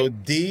annoying. So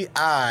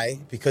D-I,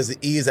 because the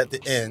E is at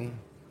the end,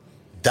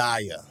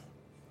 Dia.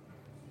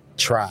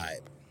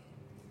 Tribe.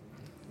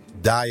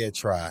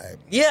 Diatribe.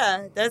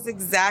 Yeah, that's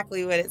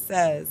exactly what it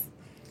says.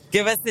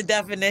 Give us the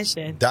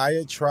definition.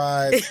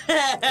 Diatribe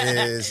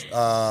is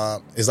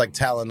like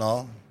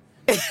Tylenol.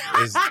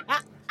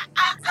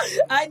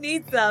 I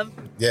need some.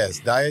 Yes,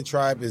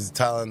 diatribe is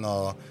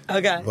Tylenol.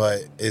 Okay.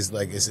 But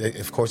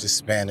of course it's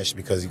Spanish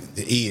because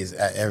the E is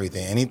at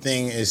everything.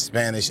 Anything is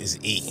Spanish is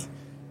E.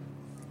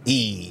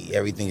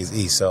 Everything is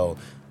E. So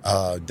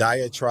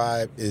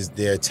diatribe is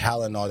their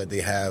Tylenol that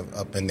they have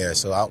up in there.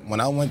 So when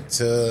I went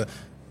to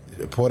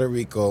Puerto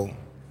Rico,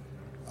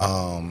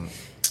 I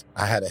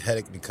had a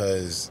headache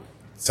because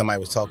somebody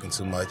was talking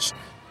too much,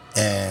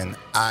 and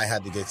I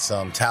had to get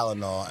some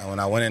Tylenol. And when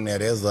I went in there,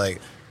 they was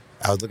like,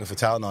 I was looking for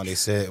Tylenol. They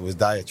said it was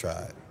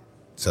diatribe.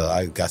 So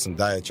I got some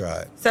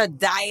diatribe. So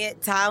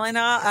diet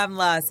Tylenol? I'm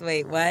lost.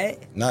 Wait, what?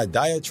 No,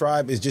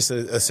 diatribe is just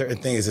a certain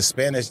thing. It's a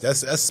Spanish. That's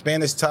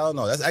Spanish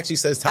Tylenol. That actually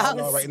says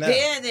Tylenol right now.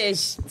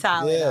 Spanish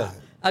Tylenol. Yeah.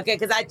 Okay,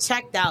 because I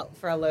checked out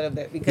for a little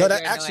bit because No,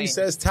 that actually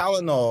says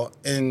Tylenol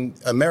in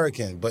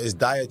American, but it's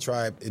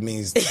diatribe. It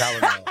means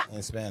Tylenol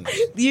in Spanish.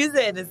 Use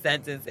it in a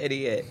sentence,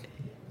 idiot.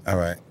 All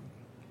right.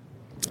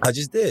 I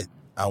just did.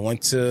 I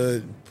went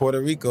to Puerto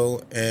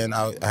Rico, and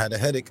I had a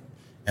headache,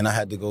 and I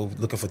had to go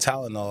looking for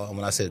Tylenol. And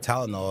when I said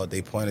Tylenol,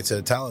 they pointed to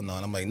the Tylenol.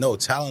 And I'm like, no,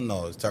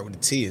 Tylenol. Start with a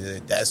T.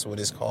 That's what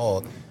it's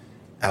called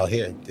out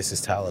here. This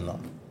is Tylenol.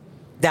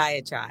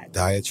 Diatribe.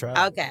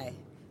 Okay.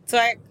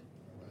 Twerk.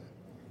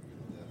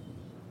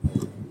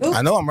 Ooh.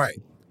 I know I'm right.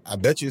 I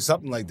bet you it's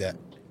something like that.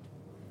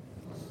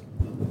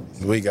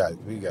 We got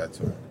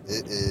Twerk.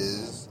 It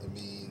is, it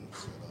means...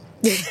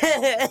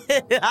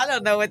 I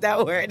don't know what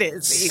that word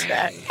is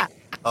either.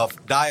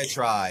 Of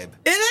diatribe.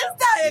 It is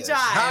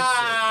diatribe.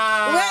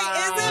 Yes. Wait,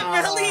 is it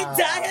really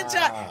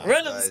diatribe?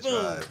 Run them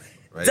spoons.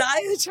 Right?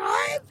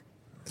 Diatribe?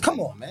 Come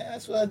on, man.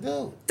 That's what I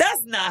do.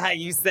 That's not how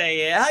you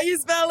say it. How you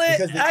spell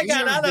it? I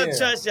don't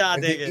trust y'all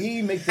niggas. The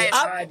E makes the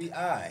I the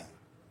I.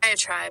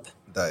 Diatribe.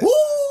 No,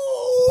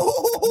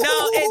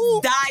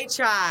 it's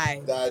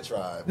diatribe.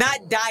 Diatribe.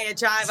 Not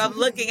diatribe. I'm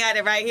looking at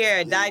it right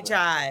here.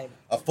 Diatribe.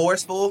 A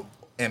forceful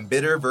and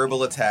bitter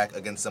verbal attack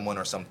against someone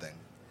or something.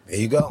 There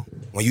you go.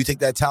 When you take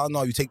that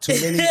Tylenol, you take too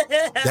many,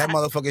 that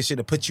motherfucker should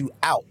have put you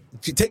out.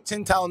 You take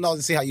 10 Tylenols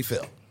and see how you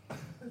feel.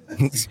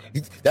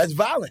 That's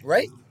violent,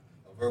 right?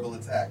 A verbal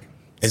attack.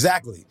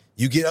 Exactly.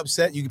 You get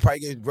upset, you probably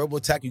get a verbal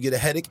attack, you get a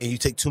headache, and you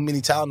take too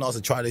many Tylenols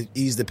to try to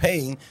ease the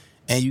pain,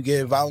 and you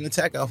get a violent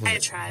attack off of it.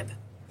 Diatribe.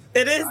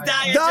 It is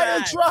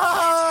diatribe.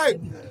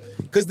 Diatribe!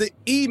 Because the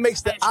E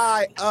makes the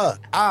I.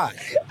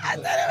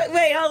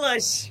 Wait, hold on.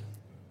 Shh.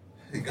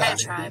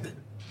 Diatribe.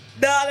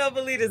 No, I don't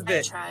believe this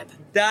bitch.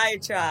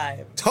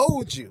 Diatribe.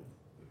 Told you.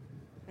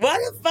 Why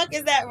the fuck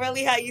is that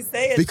really how you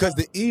say it? Because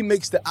the E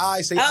makes the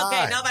I say I.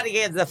 Okay, nobody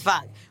gives a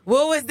fuck.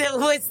 What's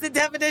the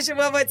definition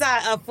one more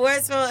time? A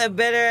forceful and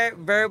bitter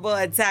verbal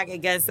attack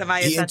against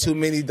somebody. Eating too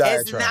many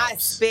diatribes. It's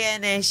not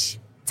Spanish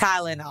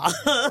Tylenol.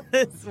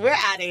 We're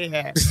out of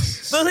here.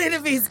 Believe the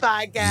Beast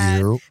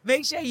Podcast. Yep.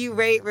 Make sure you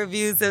rate,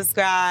 review,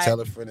 subscribe.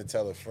 Tell a friend and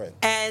tell a friend.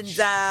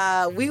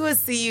 And we will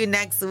see you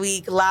next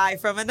week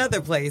live from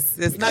another place.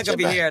 It's not going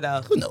to be here,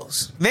 though. Who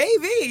knows?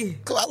 Maybe.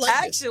 Cool, I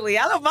like Actually,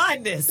 I don't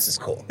mind this. This is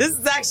cool. This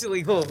is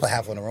actually cool. Put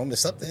half on the room to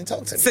something and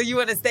talk to me. So you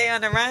want to stay on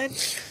the run?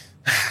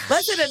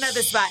 Let's hit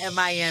another spot in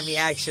Miami,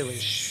 actually.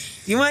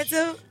 You want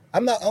to?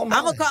 I'm not on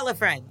I'm going to call a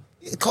friend.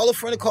 Call a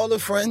friend.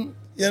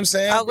 You know what I'm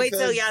saying? I'll wait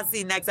till y'all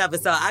see next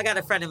episode. I got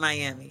a friend in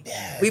Miami.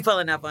 Yeah. We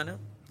pulling up on him.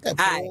 Got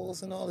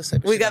polls and all this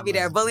type of We shit got to be on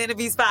there. Bully and the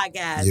Beast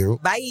Podcast.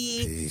 Yep. Bye.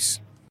 Peace.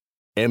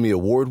 Emmy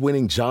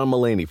award-winning John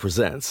Mulaney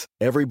presents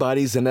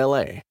Everybody's in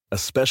L.A., a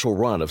special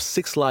run of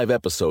 6 live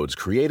episodes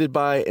created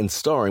by and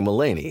starring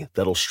Mulaney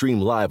that'll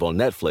stream live on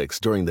Netflix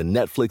during the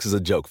Netflix is a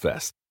Joke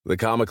Fest. The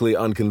comically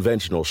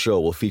unconventional show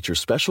will feature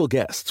special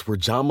guests where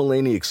John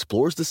Mulaney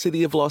explores the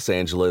city of Los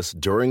Angeles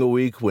during a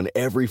week when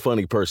every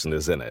funny person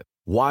is in it.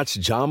 Watch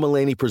John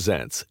Mulaney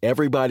Presents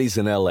Everybody's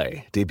in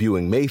L.A.,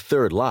 debuting May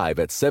 3rd live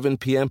at 7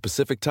 p.m.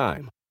 Pacific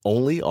Time,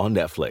 only on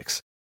Netflix.